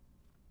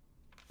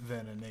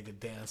than a nigga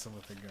dancing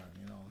with a gun.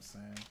 You know what I'm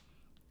saying?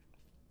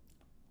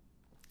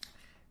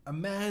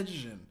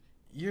 Imagine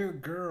your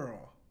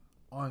girl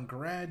on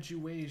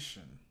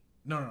graduation.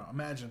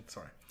 Imagine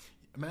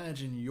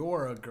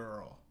you're a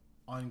girl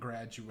on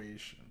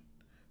graduation,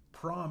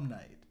 prom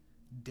night,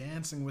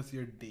 dancing with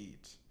your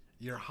date,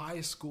 your high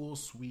school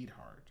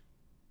sweetheart.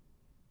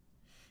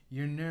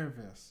 You're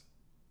nervous.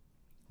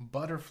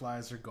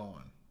 Butterflies are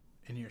going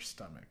in your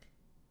stomach.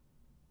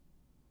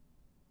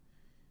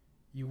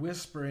 You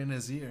whisper in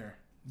his ear,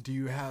 do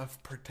you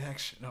have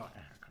protection? No,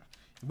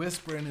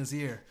 whisper in his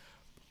ear,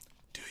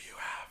 do you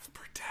have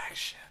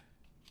protection?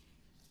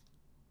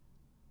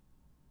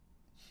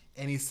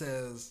 And he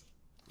says,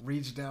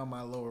 reach down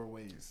my lower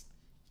waist.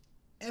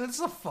 And it's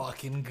a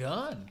fucking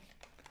gun.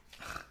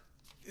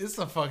 It's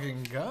a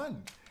fucking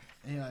gun.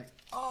 And you're like,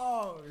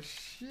 oh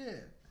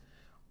shit.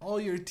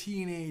 All your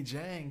teenage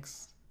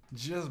angst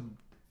just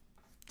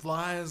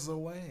flies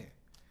away.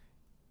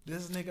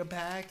 This nigga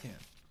packing.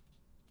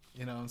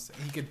 You know what I'm saying?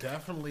 He could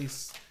definitely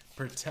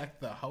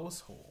protect the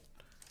household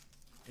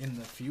in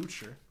the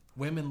future.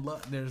 Women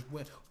love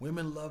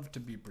to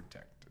be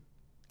protected.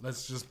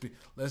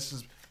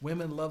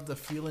 Women love the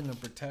feeling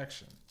of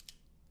protection.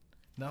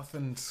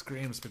 Nothing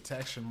screams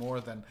protection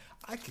more than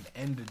I can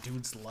end a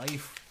dude's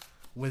life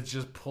with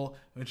just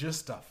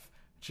a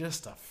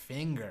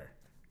finger.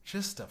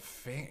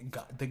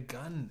 The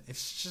gun,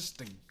 it's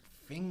just a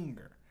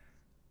finger.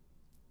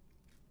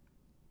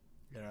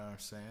 You know what I'm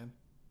saying?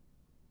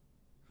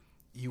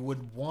 You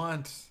would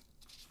want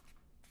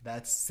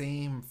that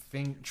same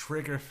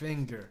trigger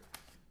finger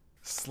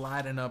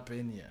sliding up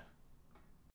in you.